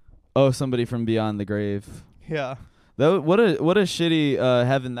 Oh, somebody from beyond the grave. Yeah. What a shitty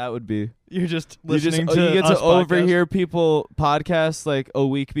heaven that would be. You're just listening to you get us to overhear people podcast like a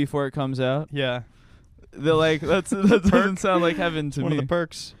week before it comes out. Yeah. They're like, that doesn't sound like heaven to me. One of the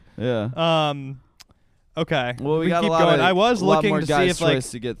perks. Yeah. Okay. Well, we got keep a lot going. of, I was looking to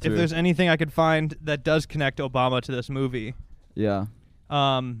see if there's anything I could find that does connect Obama to this movie. Yeah.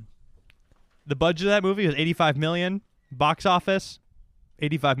 The budget of that movie was $85 million. Box office,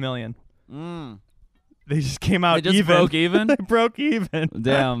 $85 million. They just came out even. They just broke even? They broke even.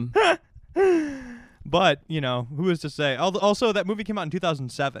 Damn. But, who is to say? Also, that movie came out in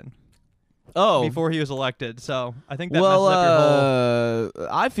 2007. Oh. Before he was elected. So I think that messes up your whole...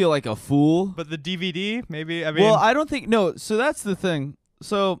 I feel like a fool. But the DVD, maybe? Well, I don't think... No, so that's the thing.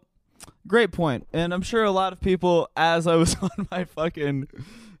 So, great point. And I'm sure a lot of people, as I was on my fucking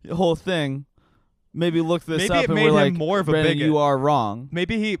whole thing... Maybe look this up and we're like, more of a Brandon, bigot. you are wrong.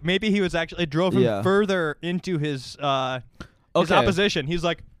 Maybe he was actually, it drove him further into his opposition. He's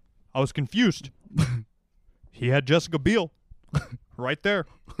like, I was confused. He had Jessica Biel right there.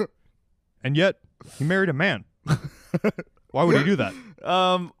 And yet, he married a man. Why would he do that?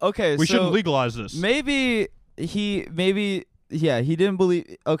 Okay, we shouldn't legalize this. Maybe he didn't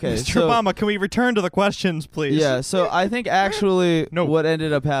believe. Okay, Mr. Obama, can we return to the questions, please? Yeah, so I think actually what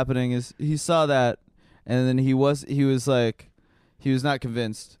ended up happening is he saw that, and then he was not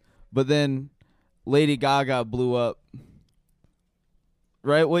convinced. But then Lady Gaga blew up.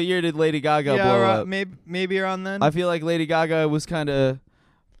 Right? What year did Lady Gaga blow up? Maybe around then. I feel like Lady Gaga was kind of...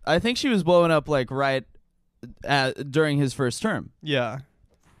 I think she was blowing up like right during his first term. Yeah.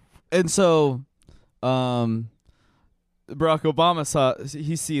 And so... Barack Obama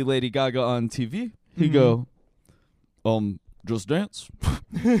see Lady Gaga on TV. He go, Just Dance.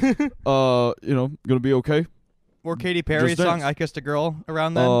 Gonna be okay. Or Katy Perry's song "I Kissed a Girl"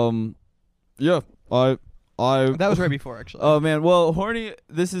 around then. Yeah, I. That was right before, actually. Oh man, well, horny.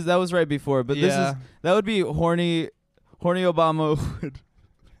 That was right before, but that would be horny. Horny Obama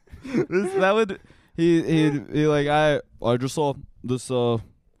would. He like I just saw this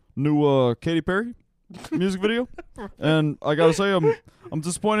new Katy Perry music video, and I gotta say I'm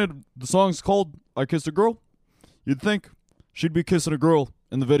disappointed. The song's called "I Kissed a Girl." You'd think she'd be kissing a girl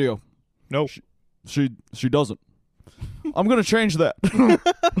in the video. No, she doesn't. I'm gonna change that.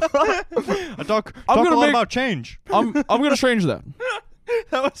 I talk a lot about change. I'm gonna change that.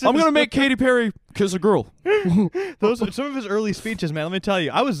 I'm gonna make Katy Perry kiss a girl. Those are some of his early speeches, man. Let me tell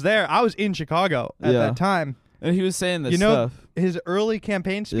you, I was there. I was in Chicago at that time. And he was saying this you know, stuff. His early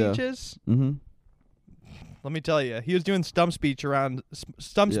campaign speeches. Yeah. Mm-hmm. Let me tell you, he was doing stump speeches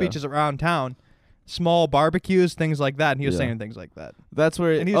around town, small barbecues, things like that, and he was saying things like that. That's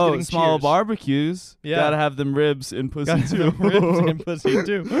where. And he was getting small cheers. Barbecues. Yeah. Gotta have them ribs and pussy Got too. ribs and pussy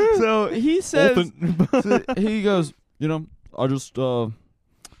too. So he says, he goes, I just, I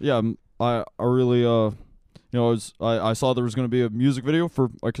really, I saw there was gonna be a music video for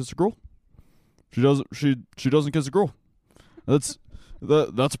I Kiss a Girl. She doesn't kiss a girl. That's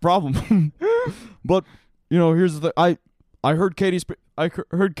a problem. But here's the thing. I heard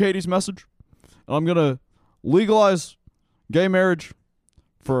Katie's message, and I'm gonna legalize gay marriage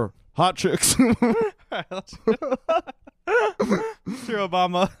for hot chicks. Sure,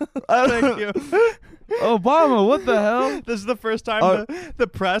 Obama. Thank you. Obama, what the hell? This is the first time the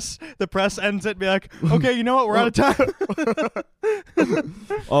press ends it and be like, okay, you know what? We're out of time.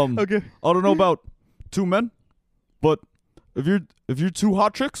 Okay. I don't know about two men, but if you're two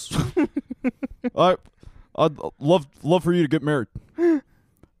hot chicks, I'd love for you to get married,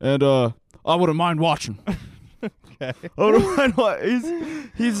 and I wouldn't mind watching. Okay. I wouldn't mind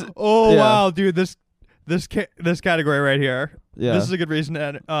he's Oh wow, dude, this category right here. Yeah. This is a good reason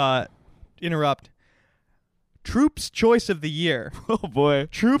to interrupt. Troops Choice of the Year. Oh boy.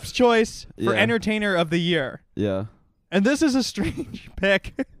 Troops Choice for Yeah. Entertainer of the Year. Yeah. And this is a strange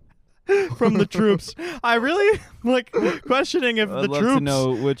pick from the Troops. I really questioning if I'd the love Troops to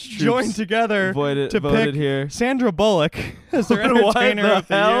know which troops joined together voted to voted pick here. Sandra Bullock as their What Entertainer the of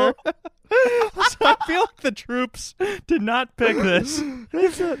the hell? Year. So I feel like the Troops did not pick this.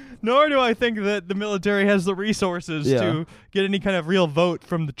 Nor do I think that the military has the resources to get any kind of real vote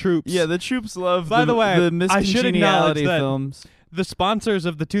from the Troops. Yeah, the troops love By the way, the I should acknowledge miscongeniality that films. the sponsors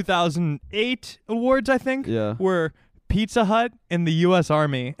of the 2008 awards, I think, Yeah. were Pizza Hut and the U.S.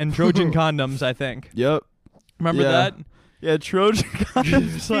 Army and Trojan condoms, I think. Yep. Remember Yeah. that? Yeah, Trojan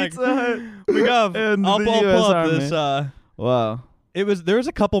condoms. It's like, Pizza Hut. we got. And I'll the pull US up Army. this. Wow. There was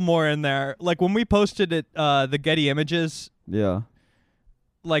a couple more in there. Like when we posted it, the Getty Images. Yeah.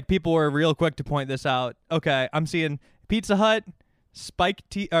 Like people were real quick to point this out. Okay, I'm seeing Pizza Hut,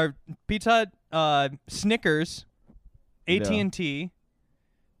 Pizza Hut, Snickers, AT&T.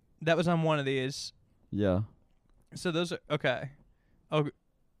 That was on one of these. Yeah. So those are okay. Oh,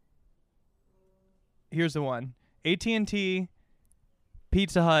 here's the one: AT&T,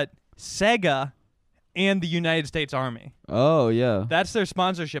 Pizza Hut, Sega, and the United States Army. Oh, yeah. That's their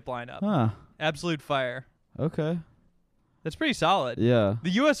sponsorship lineup. Huh. Absolute fire. Okay. That's pretty solid. Yeah. The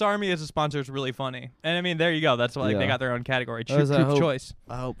U.S. Army as a sponsor is really funny. And I mean, there you go. That's why they got their own category. As I Troop hope- choice.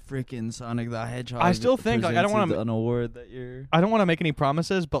 I hope freaking Sonic the Hedgehog. I still think, like, I don't want wanna- an award that year. I don't want to make any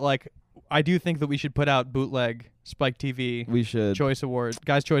promises, but like, I do think that we should put out bootleg Spike TV We should. Choice Award,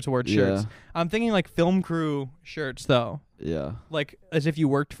 Guys Choice Award shirts. I'm thinking like film crew shirts though, Yeah. like as if you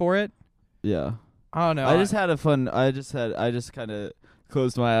worked for it. Yeah. I don't know. I just had a fun. I just kind of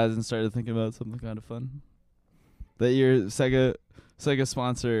closed my eyes and started thinking about something kind of fun. That year, Sega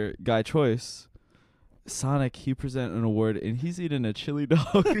sponsor Guy Choice, Sonic. He present an award and he's eating a chili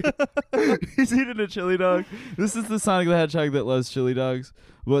dog. He's eating a chili dog. This is the Sonic the Hedgehog that loves chili dogs,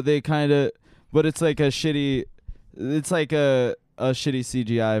 but it's like a shitty. It's like a shitty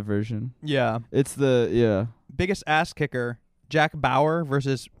CGI version. Yeah. It's Biggest ass kicker: Jack Bauer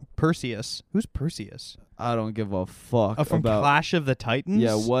versus Perseus. Who's Perseus? I don't give a fuck From about. Clash of the Titans.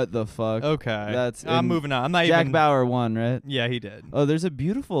 Yeah, what the fuck? Okay. I'm in- moving on. I'm not Jack even. Bauer won, right? Yeah, he did. Oh, there's a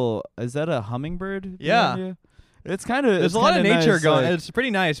beautiful. Is that a hummingbird? Yeah. behind you? It's kind of. There's a lot of nature nice, going. like- It's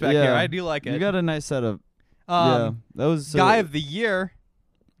pretty nice back here. I do like it. You got a nice setup. Yeah, that was Guy of the Year: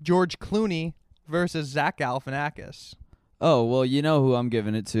 George Clooney versus Zach Galifianakis. Oh well, you know who I'm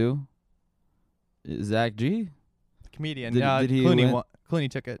giving it to. Zach G. Comedian. Did he Clooney win? won. Clooney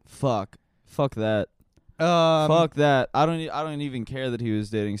took it. Fuck that. Fuck that. I don't even care that he was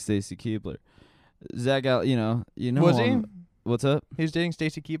dating Stacy Keibler. Zach, you know. Was he? What's up? He was dating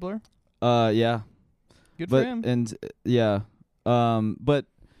Stacy Keibler. Yeah. Good But for him. and yeah, but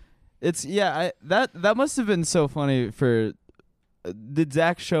it's that must have been so funny for. Did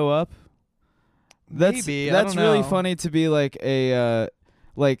Zach show up? Maybe. I That's don't really know. funny to be like a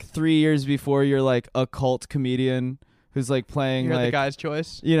like 3 years before you're like a cult comedian who's like playing You're like the guy's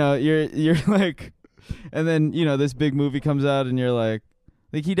choice. you're like, and then this big movie comes out and you're like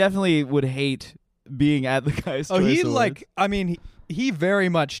he definitely would hate being at the guy's. Oh, Choice he Awards. like. I mean, he very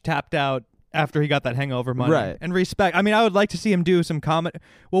much tapped out after he got that Hangover money. Right. And respect. I mean, I would like to see him do some comedy.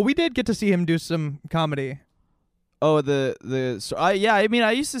 Well, we did get to see him do some comedy. Oh, I mean,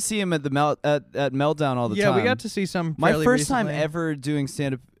 I used to see him at the at Meltdown all the time. Yeah, we got to see some. My first recently. time ever doing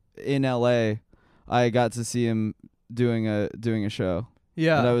stand up in LA, I got to see him doing a show.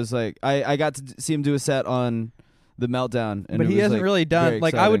 Yeah, and I was like, I got to see him do a set on the Meltdown, and but he hasn't really done.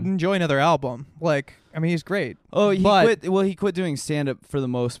 Like, I would exciting. enjoy another album. Like, I mean, he's great. Oh, he but- quit. Well, he quit doing stand up for the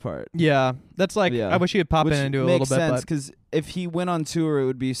most part. Yeah, that's like. Yeah. I wish he would pop Which in and do a makes little bit. sense But because if he went on tour, it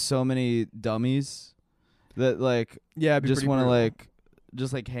would be so many dummies that like yeah, it'd be just pretty want to brutal. like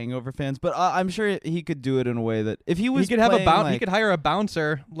just like hangover fans. But I'm sure he could do it in a way that if he was He could have a playing, he like, could hire a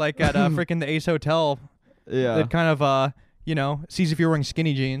bouncer like at freaking the Ace Hotel. yeah. That kind of sees if you're wearing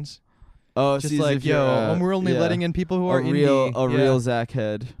skinny jeans. Oh, Just sees like, if you're, when we're only yeah. letting in people who a are real indie. real Zach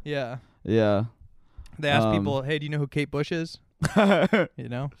head. Yeah. Yeah. They ask Um, people, "Hey, do you know who Kate Bush is?" You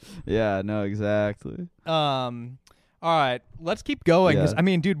know. Yeah. No. Exactly. All right, let's keep going. 'Cause, Yeah. I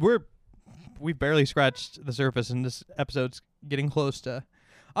mean, dude, we've barely scratched the surface, and this episode's getting close to.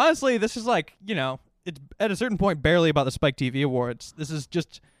 Honestly, this is like, it's at a certain point barely about the Spike TV Awards. This is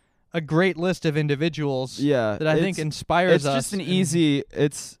just a great list of individuals Yeah. that I think inspires it's us. just an and- easy.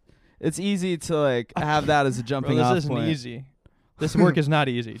 It's easy to like have that as a jumping Bro, off this isn't point. easy. This work is not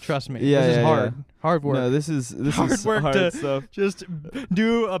easy. Trust me. Yeah, this is yeah, hard. yeah. Hard work. No, this is Hard is work hard to- stuff. Just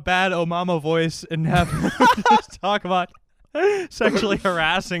do a bad Omama voice and have just talk about sexually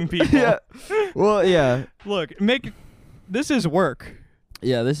harassing people. Yeah. Well, yeah. Look, this is work.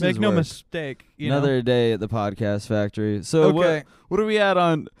 Yeah, this Make is no work. mistake. Another day at the podcast factory. So Okay. what are we at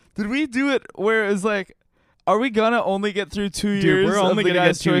on? Did we do it where it was like, are we gonna only get through 2 years? Dude, we're only of the gonna get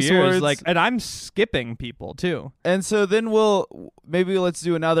Guys' 2 Choice years. Awards? Like, and I'm skipping people too. and so then maybe let's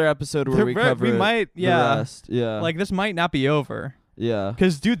do another episode where we cover we might, the yeah. rest. Yeah, Like, this might not be over. yeah,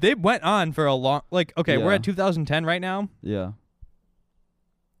 Because, dude, they went on for a long. Like, okay, we're Yeah. at 2010 right now. yeah.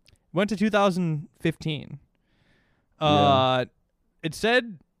 Went to 2015. Yeah. It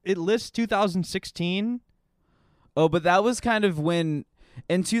said it lists 2016. Oh, but that was kind of when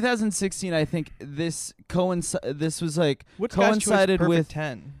in 2016, I think this was like What's Guys' Choice coincided Perfect with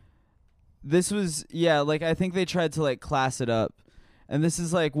 10? this was like I think they tried to like class it up, and this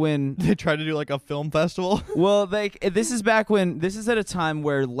is like when They tried to do like a film festival. well, like this is back when this is at a time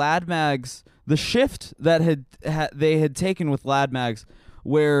where Lad Mags, the shift that they had taken with Lad Mags,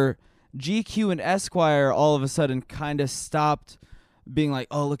 where GQ and Esquire all of a sudden kind of stopped being like,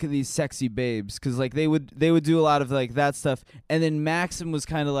 oh, look at these sexy babes, because like they would do a lot of like that stuff, and then Maxim was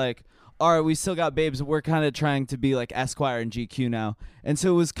kind of like, all right, we still got babes, but we're kind of trying to be like Esquire and GQ now, and so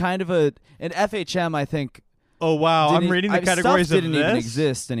it was kind of an FHM, I think. Oh, wow. I'm didn't- reading the stuff categories of didn't even this.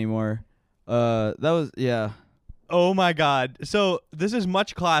 exist anymore. That was Oh, my God. So this is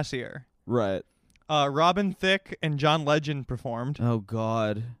much classier. right. Robin Thicke and John Legend performed. Oh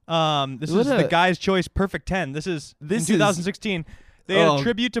God. This What is the a- Guys' Choice Perfect 10. This is in This is- 2016. They had Oh, a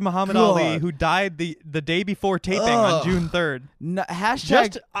tribute to Muhammad Ali, God. who died the day before taping on Ugh. June 3rd.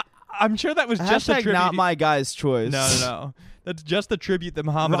 Hashtag I'm sure that was just a tribute. not my guy's choice. No. That's just the tribute that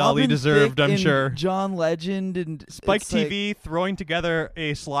Muhammad Ali Robin deserved, Thicke I'm and sure. John Legend and Spike it's like- TV throwing together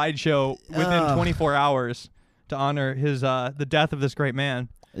a slideshow within Ugh. 24 hours to honor his the death of this great man.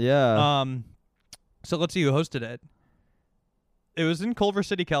 yeah. So let's see who hosted it. It was in Culver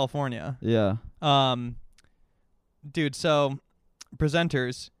City, California. Yeah. Dude, so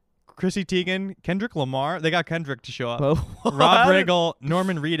presenters, Chrissy Teigen, Kendrick Lamar. They got Kendrick to show up. Well, Rob Riggle,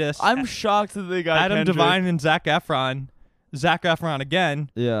 Norman Reedus, I'm shocked that they got Adam Kendrick. Devine, and Zac Efron. Zac Efron again.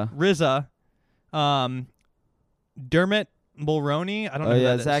 Yeah. RZA, Dermot Mulroney. I don't know Oh who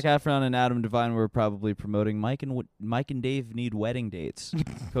yeah, that Zac is. Efron and Adam Devine were probably promoting Mike and Dave Need Wedding Dates,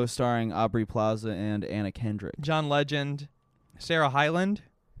 co-starring Aubrey Plaza and Anna Kendrick. John Legend, Sarah Hyland,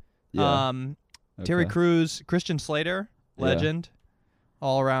 Yeah. Terry Okay. Crews, Christian Slater, Yeah. legend,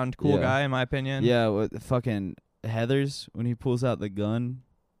 all around cool Yeah. guy in my opinion. Yeah, with fucking Heathers when he pulls out the gun,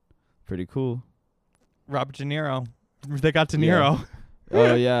 pretty cool. Robert De Niro. They got De Yeah. Niro.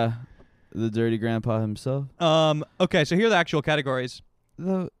 Oh yeah, the dirty grandpa himself. Okay, so here are the actual categories.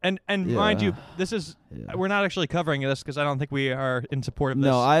 The And Yeah. mind you, this is yeah. we're not actually covering this because I don't think we are in support of this.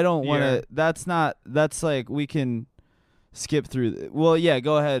 No, I don't want year. to. That's like we can skip through. Well, yeah,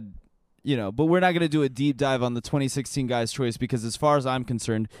 go ahead. But we're not going to do a deep dive on the 2016 Guys' Choice because, as far as I'm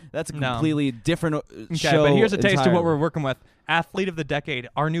concerned, that's a No. completely different Okay, show. but here's a taste of what entirely. we're working with. Athlete of the Decade,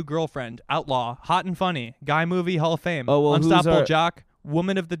 Our New Girlfriend, Outlaw, Hot and Funny, Guy Movie Hall of Fame, Oh, well, who's Unstoppable our- Jock,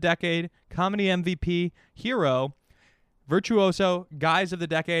 Woman of the Decade, Comedy MVP, Hero, Virtuoso, Guys of the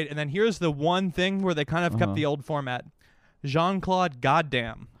Decade, and then here's the one thing where they kind of kept Uh-huh. the old format. Jean-Claude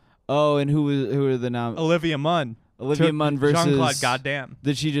Goddamn, Oh, and who are the nom? Olivia Munn, Olivia Munn versus Jean-Claude Goddamn.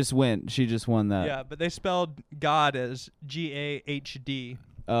 Did she just win? She just won that. Yeah, but they spelled God as G-A-H-D.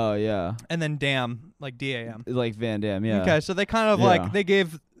 Oh yeah. And then Dam, like D-A-M. Like Van Damme, yeah. Okay, so they kind of like, they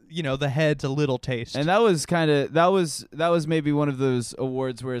gave, the heads a little taste. And that was maybe one of those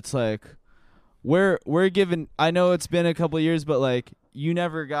awards where it's like, we're given, I know it's been a couple of years, but like, you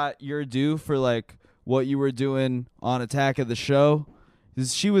never got your due for like what you were doing on Attack of the Show.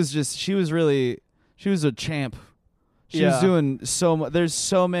 'Cause she was a champ. She was doing so much. There's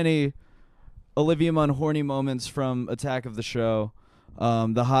so many Olivia Munn horny moments from Attack of the Show.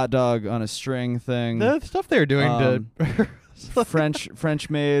 The hot dog on a string thing. The stuff they were doing to French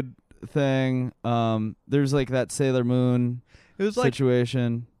maid thing. There's like that Sailor Moon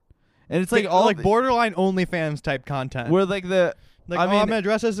situation. And it's like all like borderline OnlyFans type content. Where like I'm gonna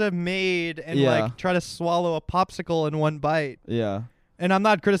dress as a maid and like try to swallow a popsicle in one bite. Yeah. And I'm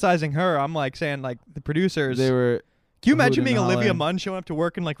not criticizing her. I'm like saying like the producers. They were. Can you imagine being Olivia Munn showing up to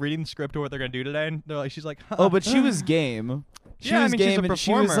work and like reading the script of what they're gonna do today? And they're like, she's like, oh, but she was game. She was game, she's a and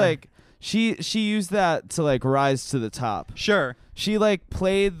she was like, she used that to like rise to the top. Sure. She like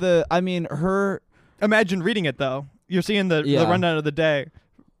played the. I mean, her. Imagine reading it though. You're seeing the rundown of the day.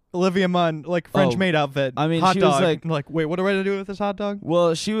 Olivia Munn, like French maid outfit. I mean, hot she dog. was like, wait, what do I do with this hot dog?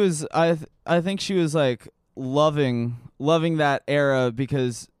 Well, she was. I think she was like loving that era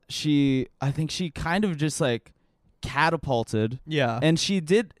because I think she kind of just like catapulted. Yeah. And she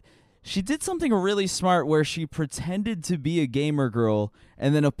did something really smart where she pretended to be a gamer girl,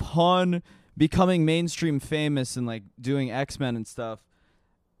 and then upon becoming mainstream famous and like doing X-Men and stuff,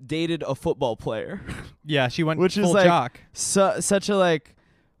 dated a football player. Yeah, she went which full is like jock. Such a like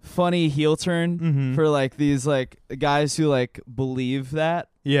funny heel turn for like these like guys who like believe that.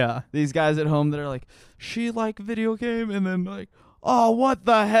 Yeah. These guys at home that are like, she like video game, and then like, oh, what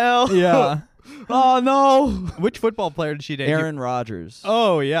the hell? Yeah. Oh no. Which football player did she date? Aaron Rodgers.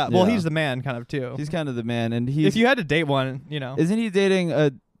 Oh yeah. Well, he's the man kind of too. He's kind of the man, and if you had to date one, isn't he dating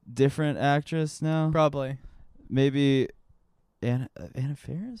a different actress now? Probably. Maybe Anna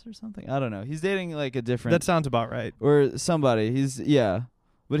Faris or something. I don't know. He's dating like a different. That sounds about right. Or somebody.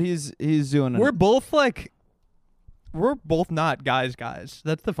 But he's doing. We're both not guys.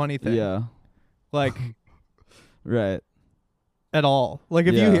 That's the funny thing. Yeah. Like. Right. At all. Like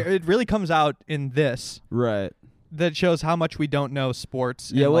if you hear, it really comes out in this. Right. That shows how much we don't know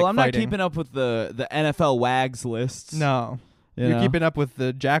sports. Yeah. And, well, like, I'm fighting. not keeping up with the NFL WAGs lists. No. You're keeping up with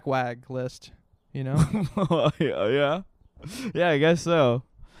the Jack Wag list. Yeah. Yeah, I guess so.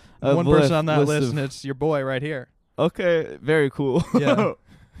 One person on that list, and it's your boy right here. Okay, very cool. Yeah.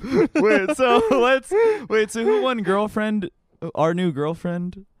 So who won girlfriend? Our new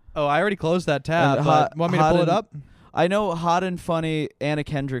girlfriend? Oh, I already closed that tab. Want me to pull it up? I know Hot and Funny Anna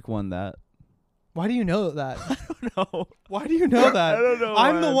Kendrick won that. Why do you know that? I don't know. Why do you know that? I don't know.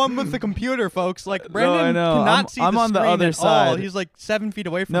 I'm the one with the computer, folks. Like Brandon cannot see I'm the on the screen other at side. all. He's like 7 feet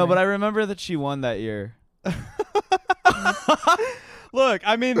away from me. No, but I remember that she won that year. Look,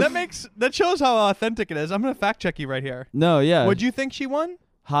 I mean that shows how authentic it is. I'm gonna fact check you right here. No, yeah. Would you think she won?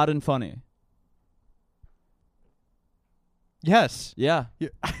 Hot and Funny. Yes. Yeah.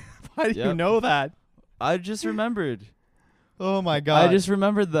 Why do you know that? I just remembered. Oh my god. I just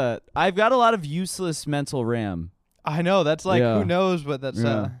remembered that. I've got a lot of useless mental RAM. I know. That's like who knows what that's.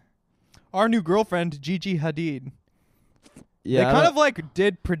 Our new girlfriend, Gigi Hadid. Yeah. They kind of like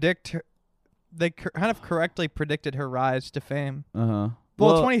did predict her. They kind of correctly predicted her rise to fame. Uh-huh.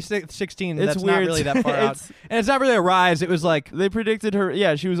 Well, 2016, it's that's weird. not really that far out. And it's not really a rise. It was like... They predicted her...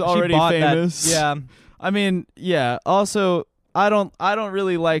 Yeah, she was already famous. Yeah. I mean, yeah. Also, I don't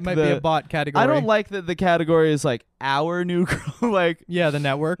really like Might be a bot category. I don't like that the category is like our new girl. Like... Yeah, the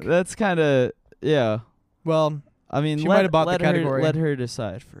network. That's kind of... Yeah. Well, I mean, she might have bought the category. Let her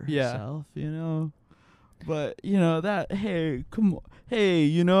decide for herself, But, that... Hey, come on.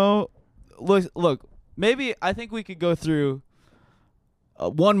 Hey, Look, maybe I think we could go through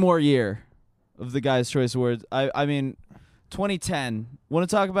one more year of the Guys' Choice Awards. I mean, 2010. Want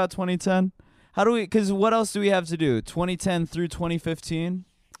to talk about 2010? How do we? Because what else do we have to do? 2010 through 2015.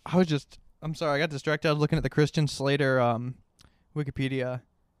 I'm sorry, I got distracted. I was looking at the Christian Slater Wikipedia.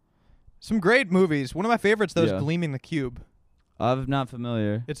 Some great movies. One of my favorites, though, is Gleaming the Cube. I'm not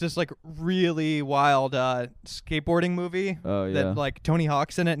familiar. It's this like really wild skateboarding movie. Oh yeah. That like Tony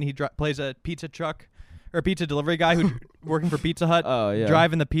Hawk's in it, and he plays a pizza truck or a pizza delivery guy who's working for Pizza Hut. Oh yeah.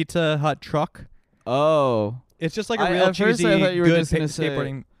 Driving the Pizza Hut truck. Oh. It's just like a real cheesy, good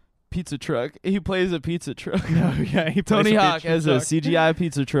skateboarding pizza truck. He plays a pizza truck. No, yeah, he plays Tony a Hawk pizza as truck. a CGI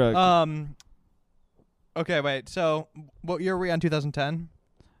pizza truck. Okay, wait. So, what year were we on? 2010.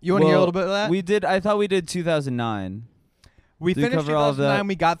 You want to hear a little bit of that? We did. I thought we did 2009. We Did we finished cover all of 2009. that?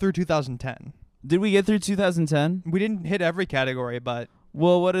 We got through 2010. Did we get through 2010? We didn't hit every category, but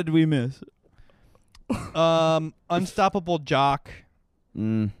Well, what did we miss? Unstoppable Jock.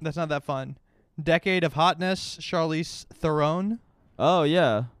 Mm. That's not that fun. Decade of Hotness. Charlize Theron. Oh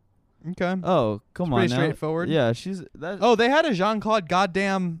yeah. Okay. Oh come on. Pretty now. straightforward. Yeah, she's that. Oh, they had a Jean-Claude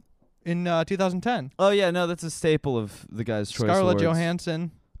Goddamn in 2010. Oh yeah, no, that's a staple of the Guys' Choice Scarlett Awards.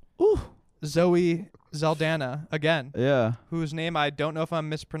 Johansson. Ooh. Zoe Saldana again. Yeah. Whose name I don't know if I'm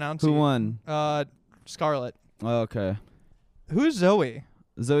mispronouncing. Who won? Scarlett. Oh, okay. Who's Zoe?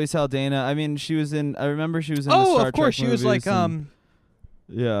 Zoe Saldana. I mean, she was in. I remember she was in. the Oh, Star of course, Trek she was like movies and-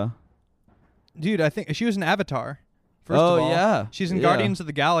 Yeah. dude, I think she was in Avatar. First Oh of all. yeah. She's in Yeah. Guardians of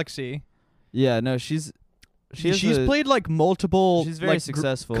the Galaxy. Yeah. No, she's. She's played like multiple. She's very like,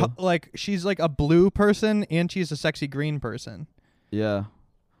 successful. like she's like a blue person and she's a sexy green person. Yeah.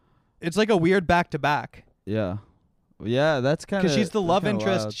 It's like a weird back to back. Yeah. Yeah. That's kind of. Because she's the love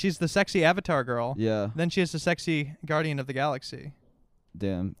interest. She's the sexy Avatar girl. Yeah. Then she has the sexy Guardian of the Galaxy.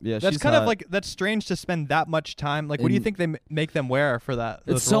 Damn. Yeah. That's she's kind of hot. like that's strange to spend that much time. Like, what do you In- think they make them wear for that?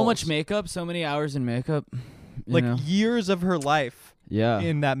 those It's so much roles? makeup, so many hours in makeup. you Like know? years of her life Yeah.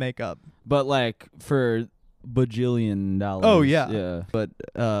 in that makeup. But like for bajillion dollars. Oh, yeah. Yeah. But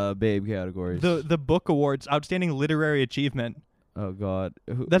babe categories. The book awards, outstanding literary achievement. Oh God.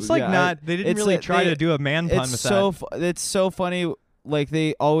 That's like Yeah, not. They didn't it's really like try they- to do a man pun It's with so that. it's so funny. Like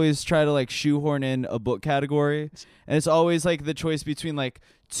they always try to like shoehorn in a book category, and it's always like the choice between like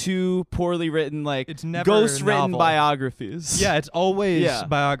two poorly written like It's never ghost written novel. biographies. Yeah, it's always Yeah.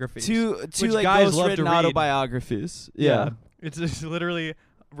 biographies. two which like guys ghost love written to read. autobiographies. Yeah. It's literally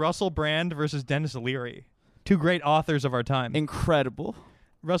Russell Brand versus Dennis Leary, two great authors of our time. Incredible.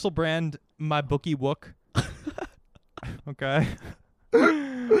 Russell Brand, my bookie wook. Okay. All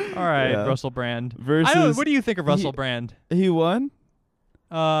right, Yeah. Russell Brand. Versus I don't. What do you think of Russell Brand? he won?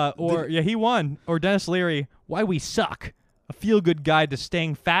 He won. Or Dennis Leary. Why we suck. A feel-good guide to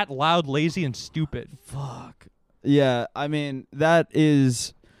staying fat, loud, lazy, and stupid. Fuck. Yeah, I mean that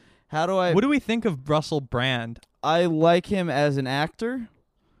is. How do I? What do we think of Russell Brand? I like him as an actor.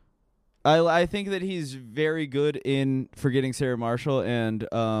 I think that he's very good in Forgetting Sarah Marshall and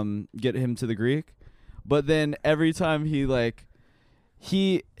Get Him to the Greek, but then every time he like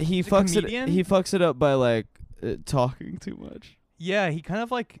he fucks comedian? it he fucks it up by like talking too much. Yeah, he kind of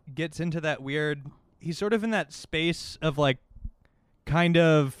like gets into that weird. He's sort of in that space of like, kind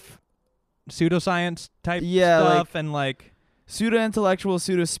of pseudoscience type stuff, and like Pseudo intellectual,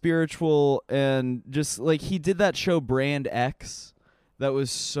 pseudo spiritual, and just like he did that show Brand X, that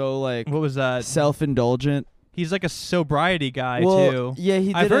was so like what was that? self indulgent. He's like a sobriety guy Well, too. yeah, he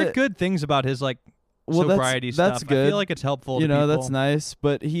did. I've heard it- good things about his like Well, sobriety that's stuff. good. I feel like it's helpful. You to know, people. that's nice.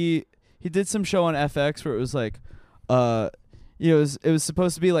 But he did some show on FX where it was like, it was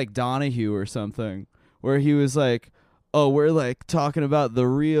supposed to be like Donahue or something, where he was like, oh, we're like talking about the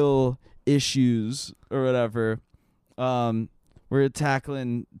real issues or whatever. We're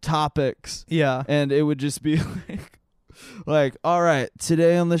tackling topics, Yeah. and it would just be like, all right,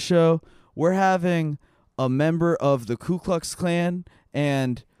 today on the show we're having a member of the Ku Klux Klan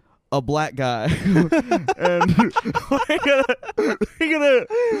and a black guy, and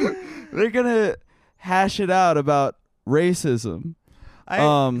they're gonna hash it out about racism.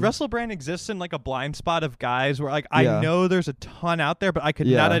 Russell Brand exists in like a blind spot of guys where like Yeah. I know there's a ton out there, but I could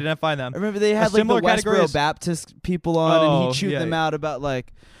Yeah. not identify them. I remember they had like the similar category Westboro is- Baptist people on, and Oh, he chewed yeah, them yeah. out about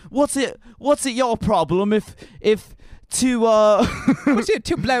like, what's it your problem if two We see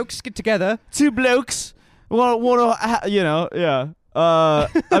two blokes get together. two blokes want to yeah.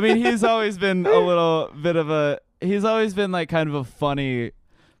 I mean, he's always been a little bit of he's always been like kind of a funny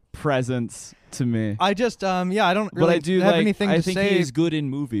presence to me. I just I don't But really I do have like, anything I to think say he's good in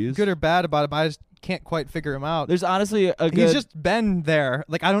movies. good or bad about it, but I just can't quite figure him out. There's honestly a good. He's just been there.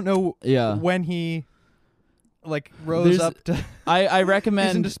 Like I don't know Yeah. when he like rose There's- up to I he's in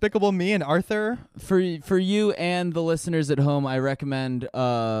recommend Despicable Me and Arthur. for you and the listeners at home. I recommend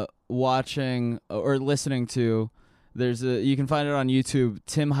watching or listening to. You can find it on YouTube.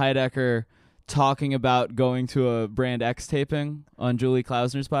 Tim Heidecker talking about going to a Brand X taping on Julie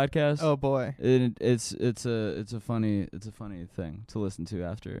Klausner's podcast. Oh boy. It's a funny thing to listen to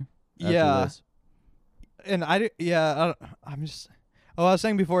after Yeah. this. And I was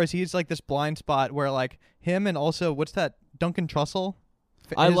saying before is he's like this blind spot where like him and also what's that Duncan Trussell?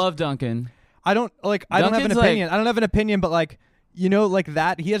 I His- love Duncan. I don't have an Duncan's like- opinion. I don't have an opinion, but like like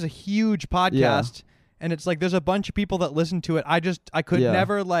that he has a huge podcast and it's like there's a bunch of people that listen to it. I could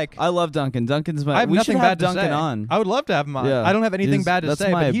never like. I love Duncan. Duncan's my. I have we nothing should bad have to Duncan say. on. I would love to have him on. Yeah. I don't have anything He's- bad to that's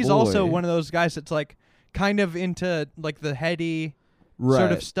say, my but he's also boy. one of those guys that's like kind of into like the heady Right.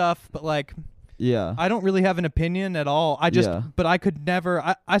 sort of stuff, but like Yeah. I don't really have an opinion at all. But I could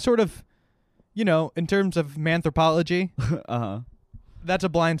never. I sort of, in terms of manthropology, that's a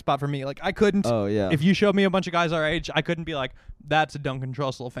blind spot for me. Like I couldn't. Oh yeah. If you showed me a bunch of guys our age, I couldn't be like, that's a Duncan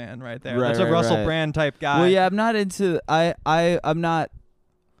Trussell fan right there. Right, That's a right, Russell right. Brand type guy. Well, yeah, I'm not into. I'm not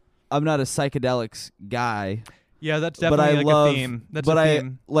a psychedelics guy. Yeah, that's But definitely I like love. a theme. That's but a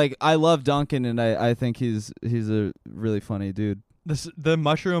theme. I love Duncan, and I think he's a really funny dude. The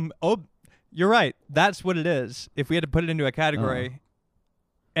mushroom. Oh, you're right. That's what it is. If we had to put it into a category,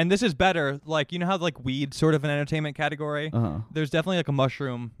 and this is better. Like how like weed's sort of an entertainment category. There's definitely like a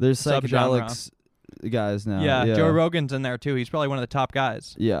mushroom. There's subgenre. psychedelics guys now. Yeah, Joe Rogan's in there too. He's probably one of the top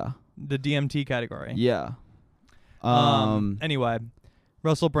guys. Yeah. The DMT category. Yeah. Anyway,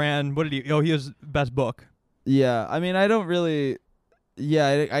 Russell Brand. What did he? Oh, he was best book. Yeah. I mean, I don't really.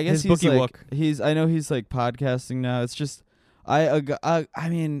 Yeah, I guess His he's bookie like wook. I know he's like podcasting now. It's just I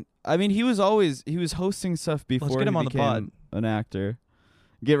mean he was hosting stuff before get him he on the became pod. an actor.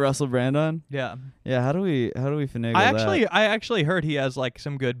 Get Russell Brand on? Yeah. Yeah, how do we finagle I actually heard he has like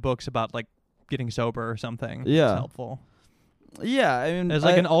some good books about like getting sober or something. Yeah. It's helpful. that? Yeah, I mean As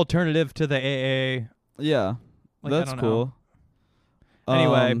like an alternative to the AA. Yeah. Like, I that's don't cool. know.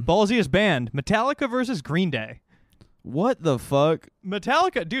 Anyway, ballsiest band, Metallica versus Green Day. What the fuck?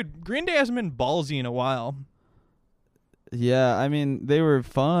 Metallica, dude, Green Day hasn't been ballsy in a while. Yeah, I mean they were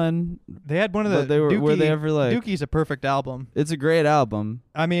fun. They had one of the But they were they ever like Dookie's a perfect album. It's a great album.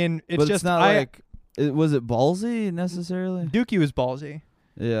 I mean, it's but just it's not was it ballsy necessarily? Dookie was ballsy.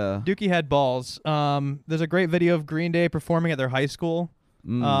 Yeah. Dookie had balls. There's a great video of Green Day performing at their high school.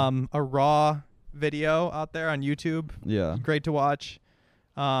 A raw video out there on YouTube. Yeah. Great to watch.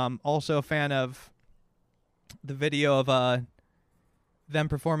 Also a fan of the video of them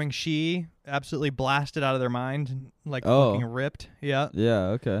performing She, absolutely blasted out of their mind, like fucking ripped. Yeah.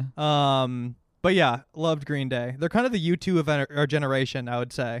 Yeah, okay. But yeah, loved Green Day. They're kind of the U2 of our generation, I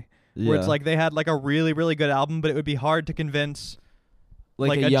would say. Yeah. Where it's like they had like a really, really good album, but it would be hard to convince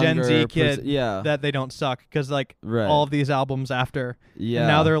like a Gen younger Z kid yeah. that they don't suck, because like Right. all of these albums after, Yeah. and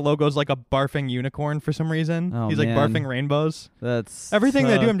now their logo's like a barfing unicorn for some reason. Oh, He's like man. barfing rainbows. That's Everything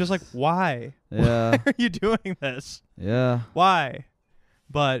they do, I'm sucks. just like, why? Yeah. Why are you doing this? Yeah. Why?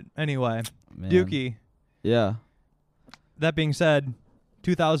 But anyway, Man. Dookie. Yeah. That being said,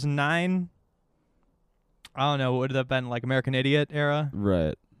 2009. I don't know. Would it have been like American Idiot era?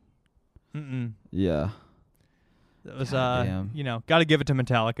 Right. Mm-mm. Yeah. It was Damn. got to give it to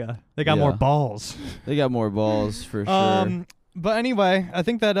Metallica. They got more Yeah. balls. They got more balls for sure. But anyway, I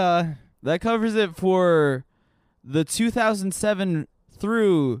think that That covers it for the 2007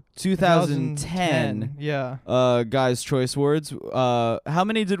 through 2010 Yeah. Guys Choice Awards. How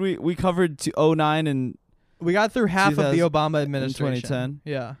many did we covered to 09 and We got through half of the 2000 Obama administration. 2010.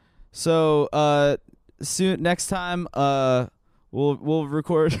 Yeah. so soon next time we'll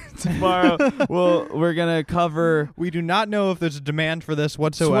record tomorrow. We're going to cover We do not know if there's a demand for this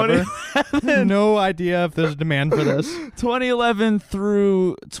whatsoever. No idea if there's a demand for this. 2011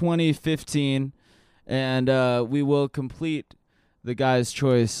 through 2015, and we will complete the Guy's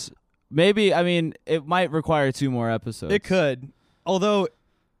Choice. Maybe, I mean, it might require 2 more episodes. It could. Although,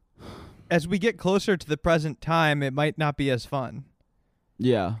 as we get closer to the present time, it might not be as fun.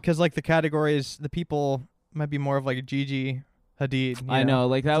 Yeah. Because, like, the categories, the people might be more of, like, Gigi Hadid. I know,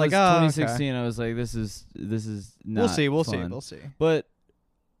 like that It's was like, oh, 2016. I was like, this is not We'll fun. see. But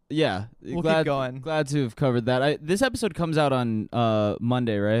yeah, We'll glad, keep going. Glad to have covered that. This episode comes out on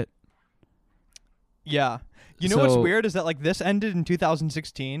Monday, right? Yeah. You know what's So- weird is that, like, this ended in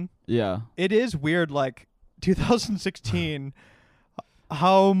 2016. Yeah. It is weird, like, 2016,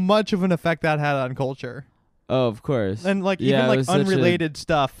 how much of an effect that had on culture. Oh, of course. And, like, Yeah, even, it like, was such a- unrelated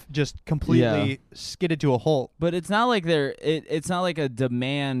stuff just completely skidded to a halt. But it's not like it's not like a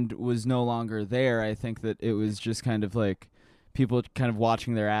demand was no longer there. I think that it was just kind of like people kind of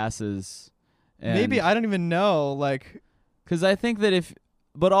watching their asses. And Maybe, I don't even know, like... Because I think that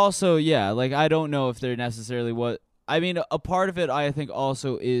but also, yeah, like I don't know if they're necessarily I mean, a part of it I think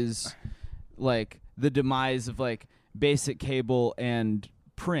also is like the demise of like basic cable and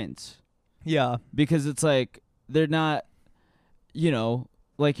print. Yeah. Because it's like they're not,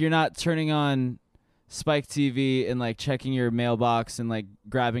 like you're not turning on Spike TV and like checking your mailbox and like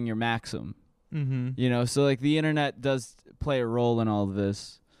grabbing your Maxim. Mm-hmm. So like the internet does play a role in all of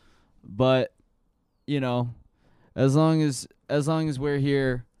this. But, as long as we're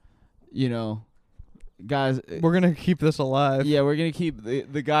here, guys. We're gonna keep this alive. Yeah, we're gonna keep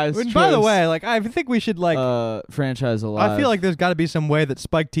the guys. And by the way, like I think we should franchise alive. I feel like there's got to be some way that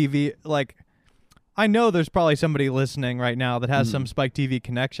Spike TV I know there's probably somebody listening right now that has some Spike TV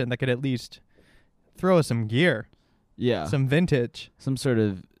connection that could at least throw us some gear. Yeah. Some vintage. Some sort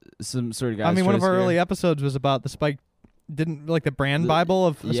of guys. I mean, one of our early episodes was about the Spike the brand Bible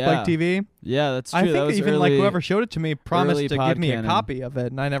of Spike TV. Yeah, that's true. I think that was even early, whoever showed it to me promised to give me a canon. copy of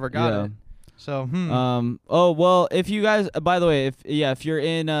it, and I never got it. So, Oh well, if you guys, by the way, if you're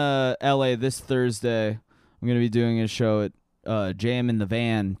in LA this Thursday, I'm gonna be doing a show at Jam in the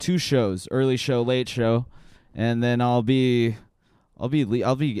Van. 2 shows, early show, late show, and then I'll be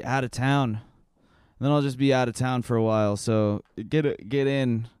out of town. And then I'll just be out of town for a while. So get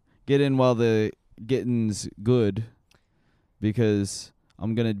in while the getting's good, because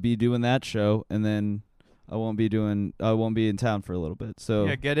I'm gonna be doing that show, and then I won't be in town for a little bit. So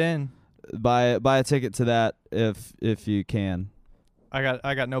yeah, get in. Buy a ticket to that if you can. I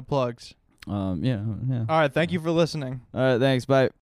got no plugs. Yeah. All right, thank you for listening. All right, thanks. Bye.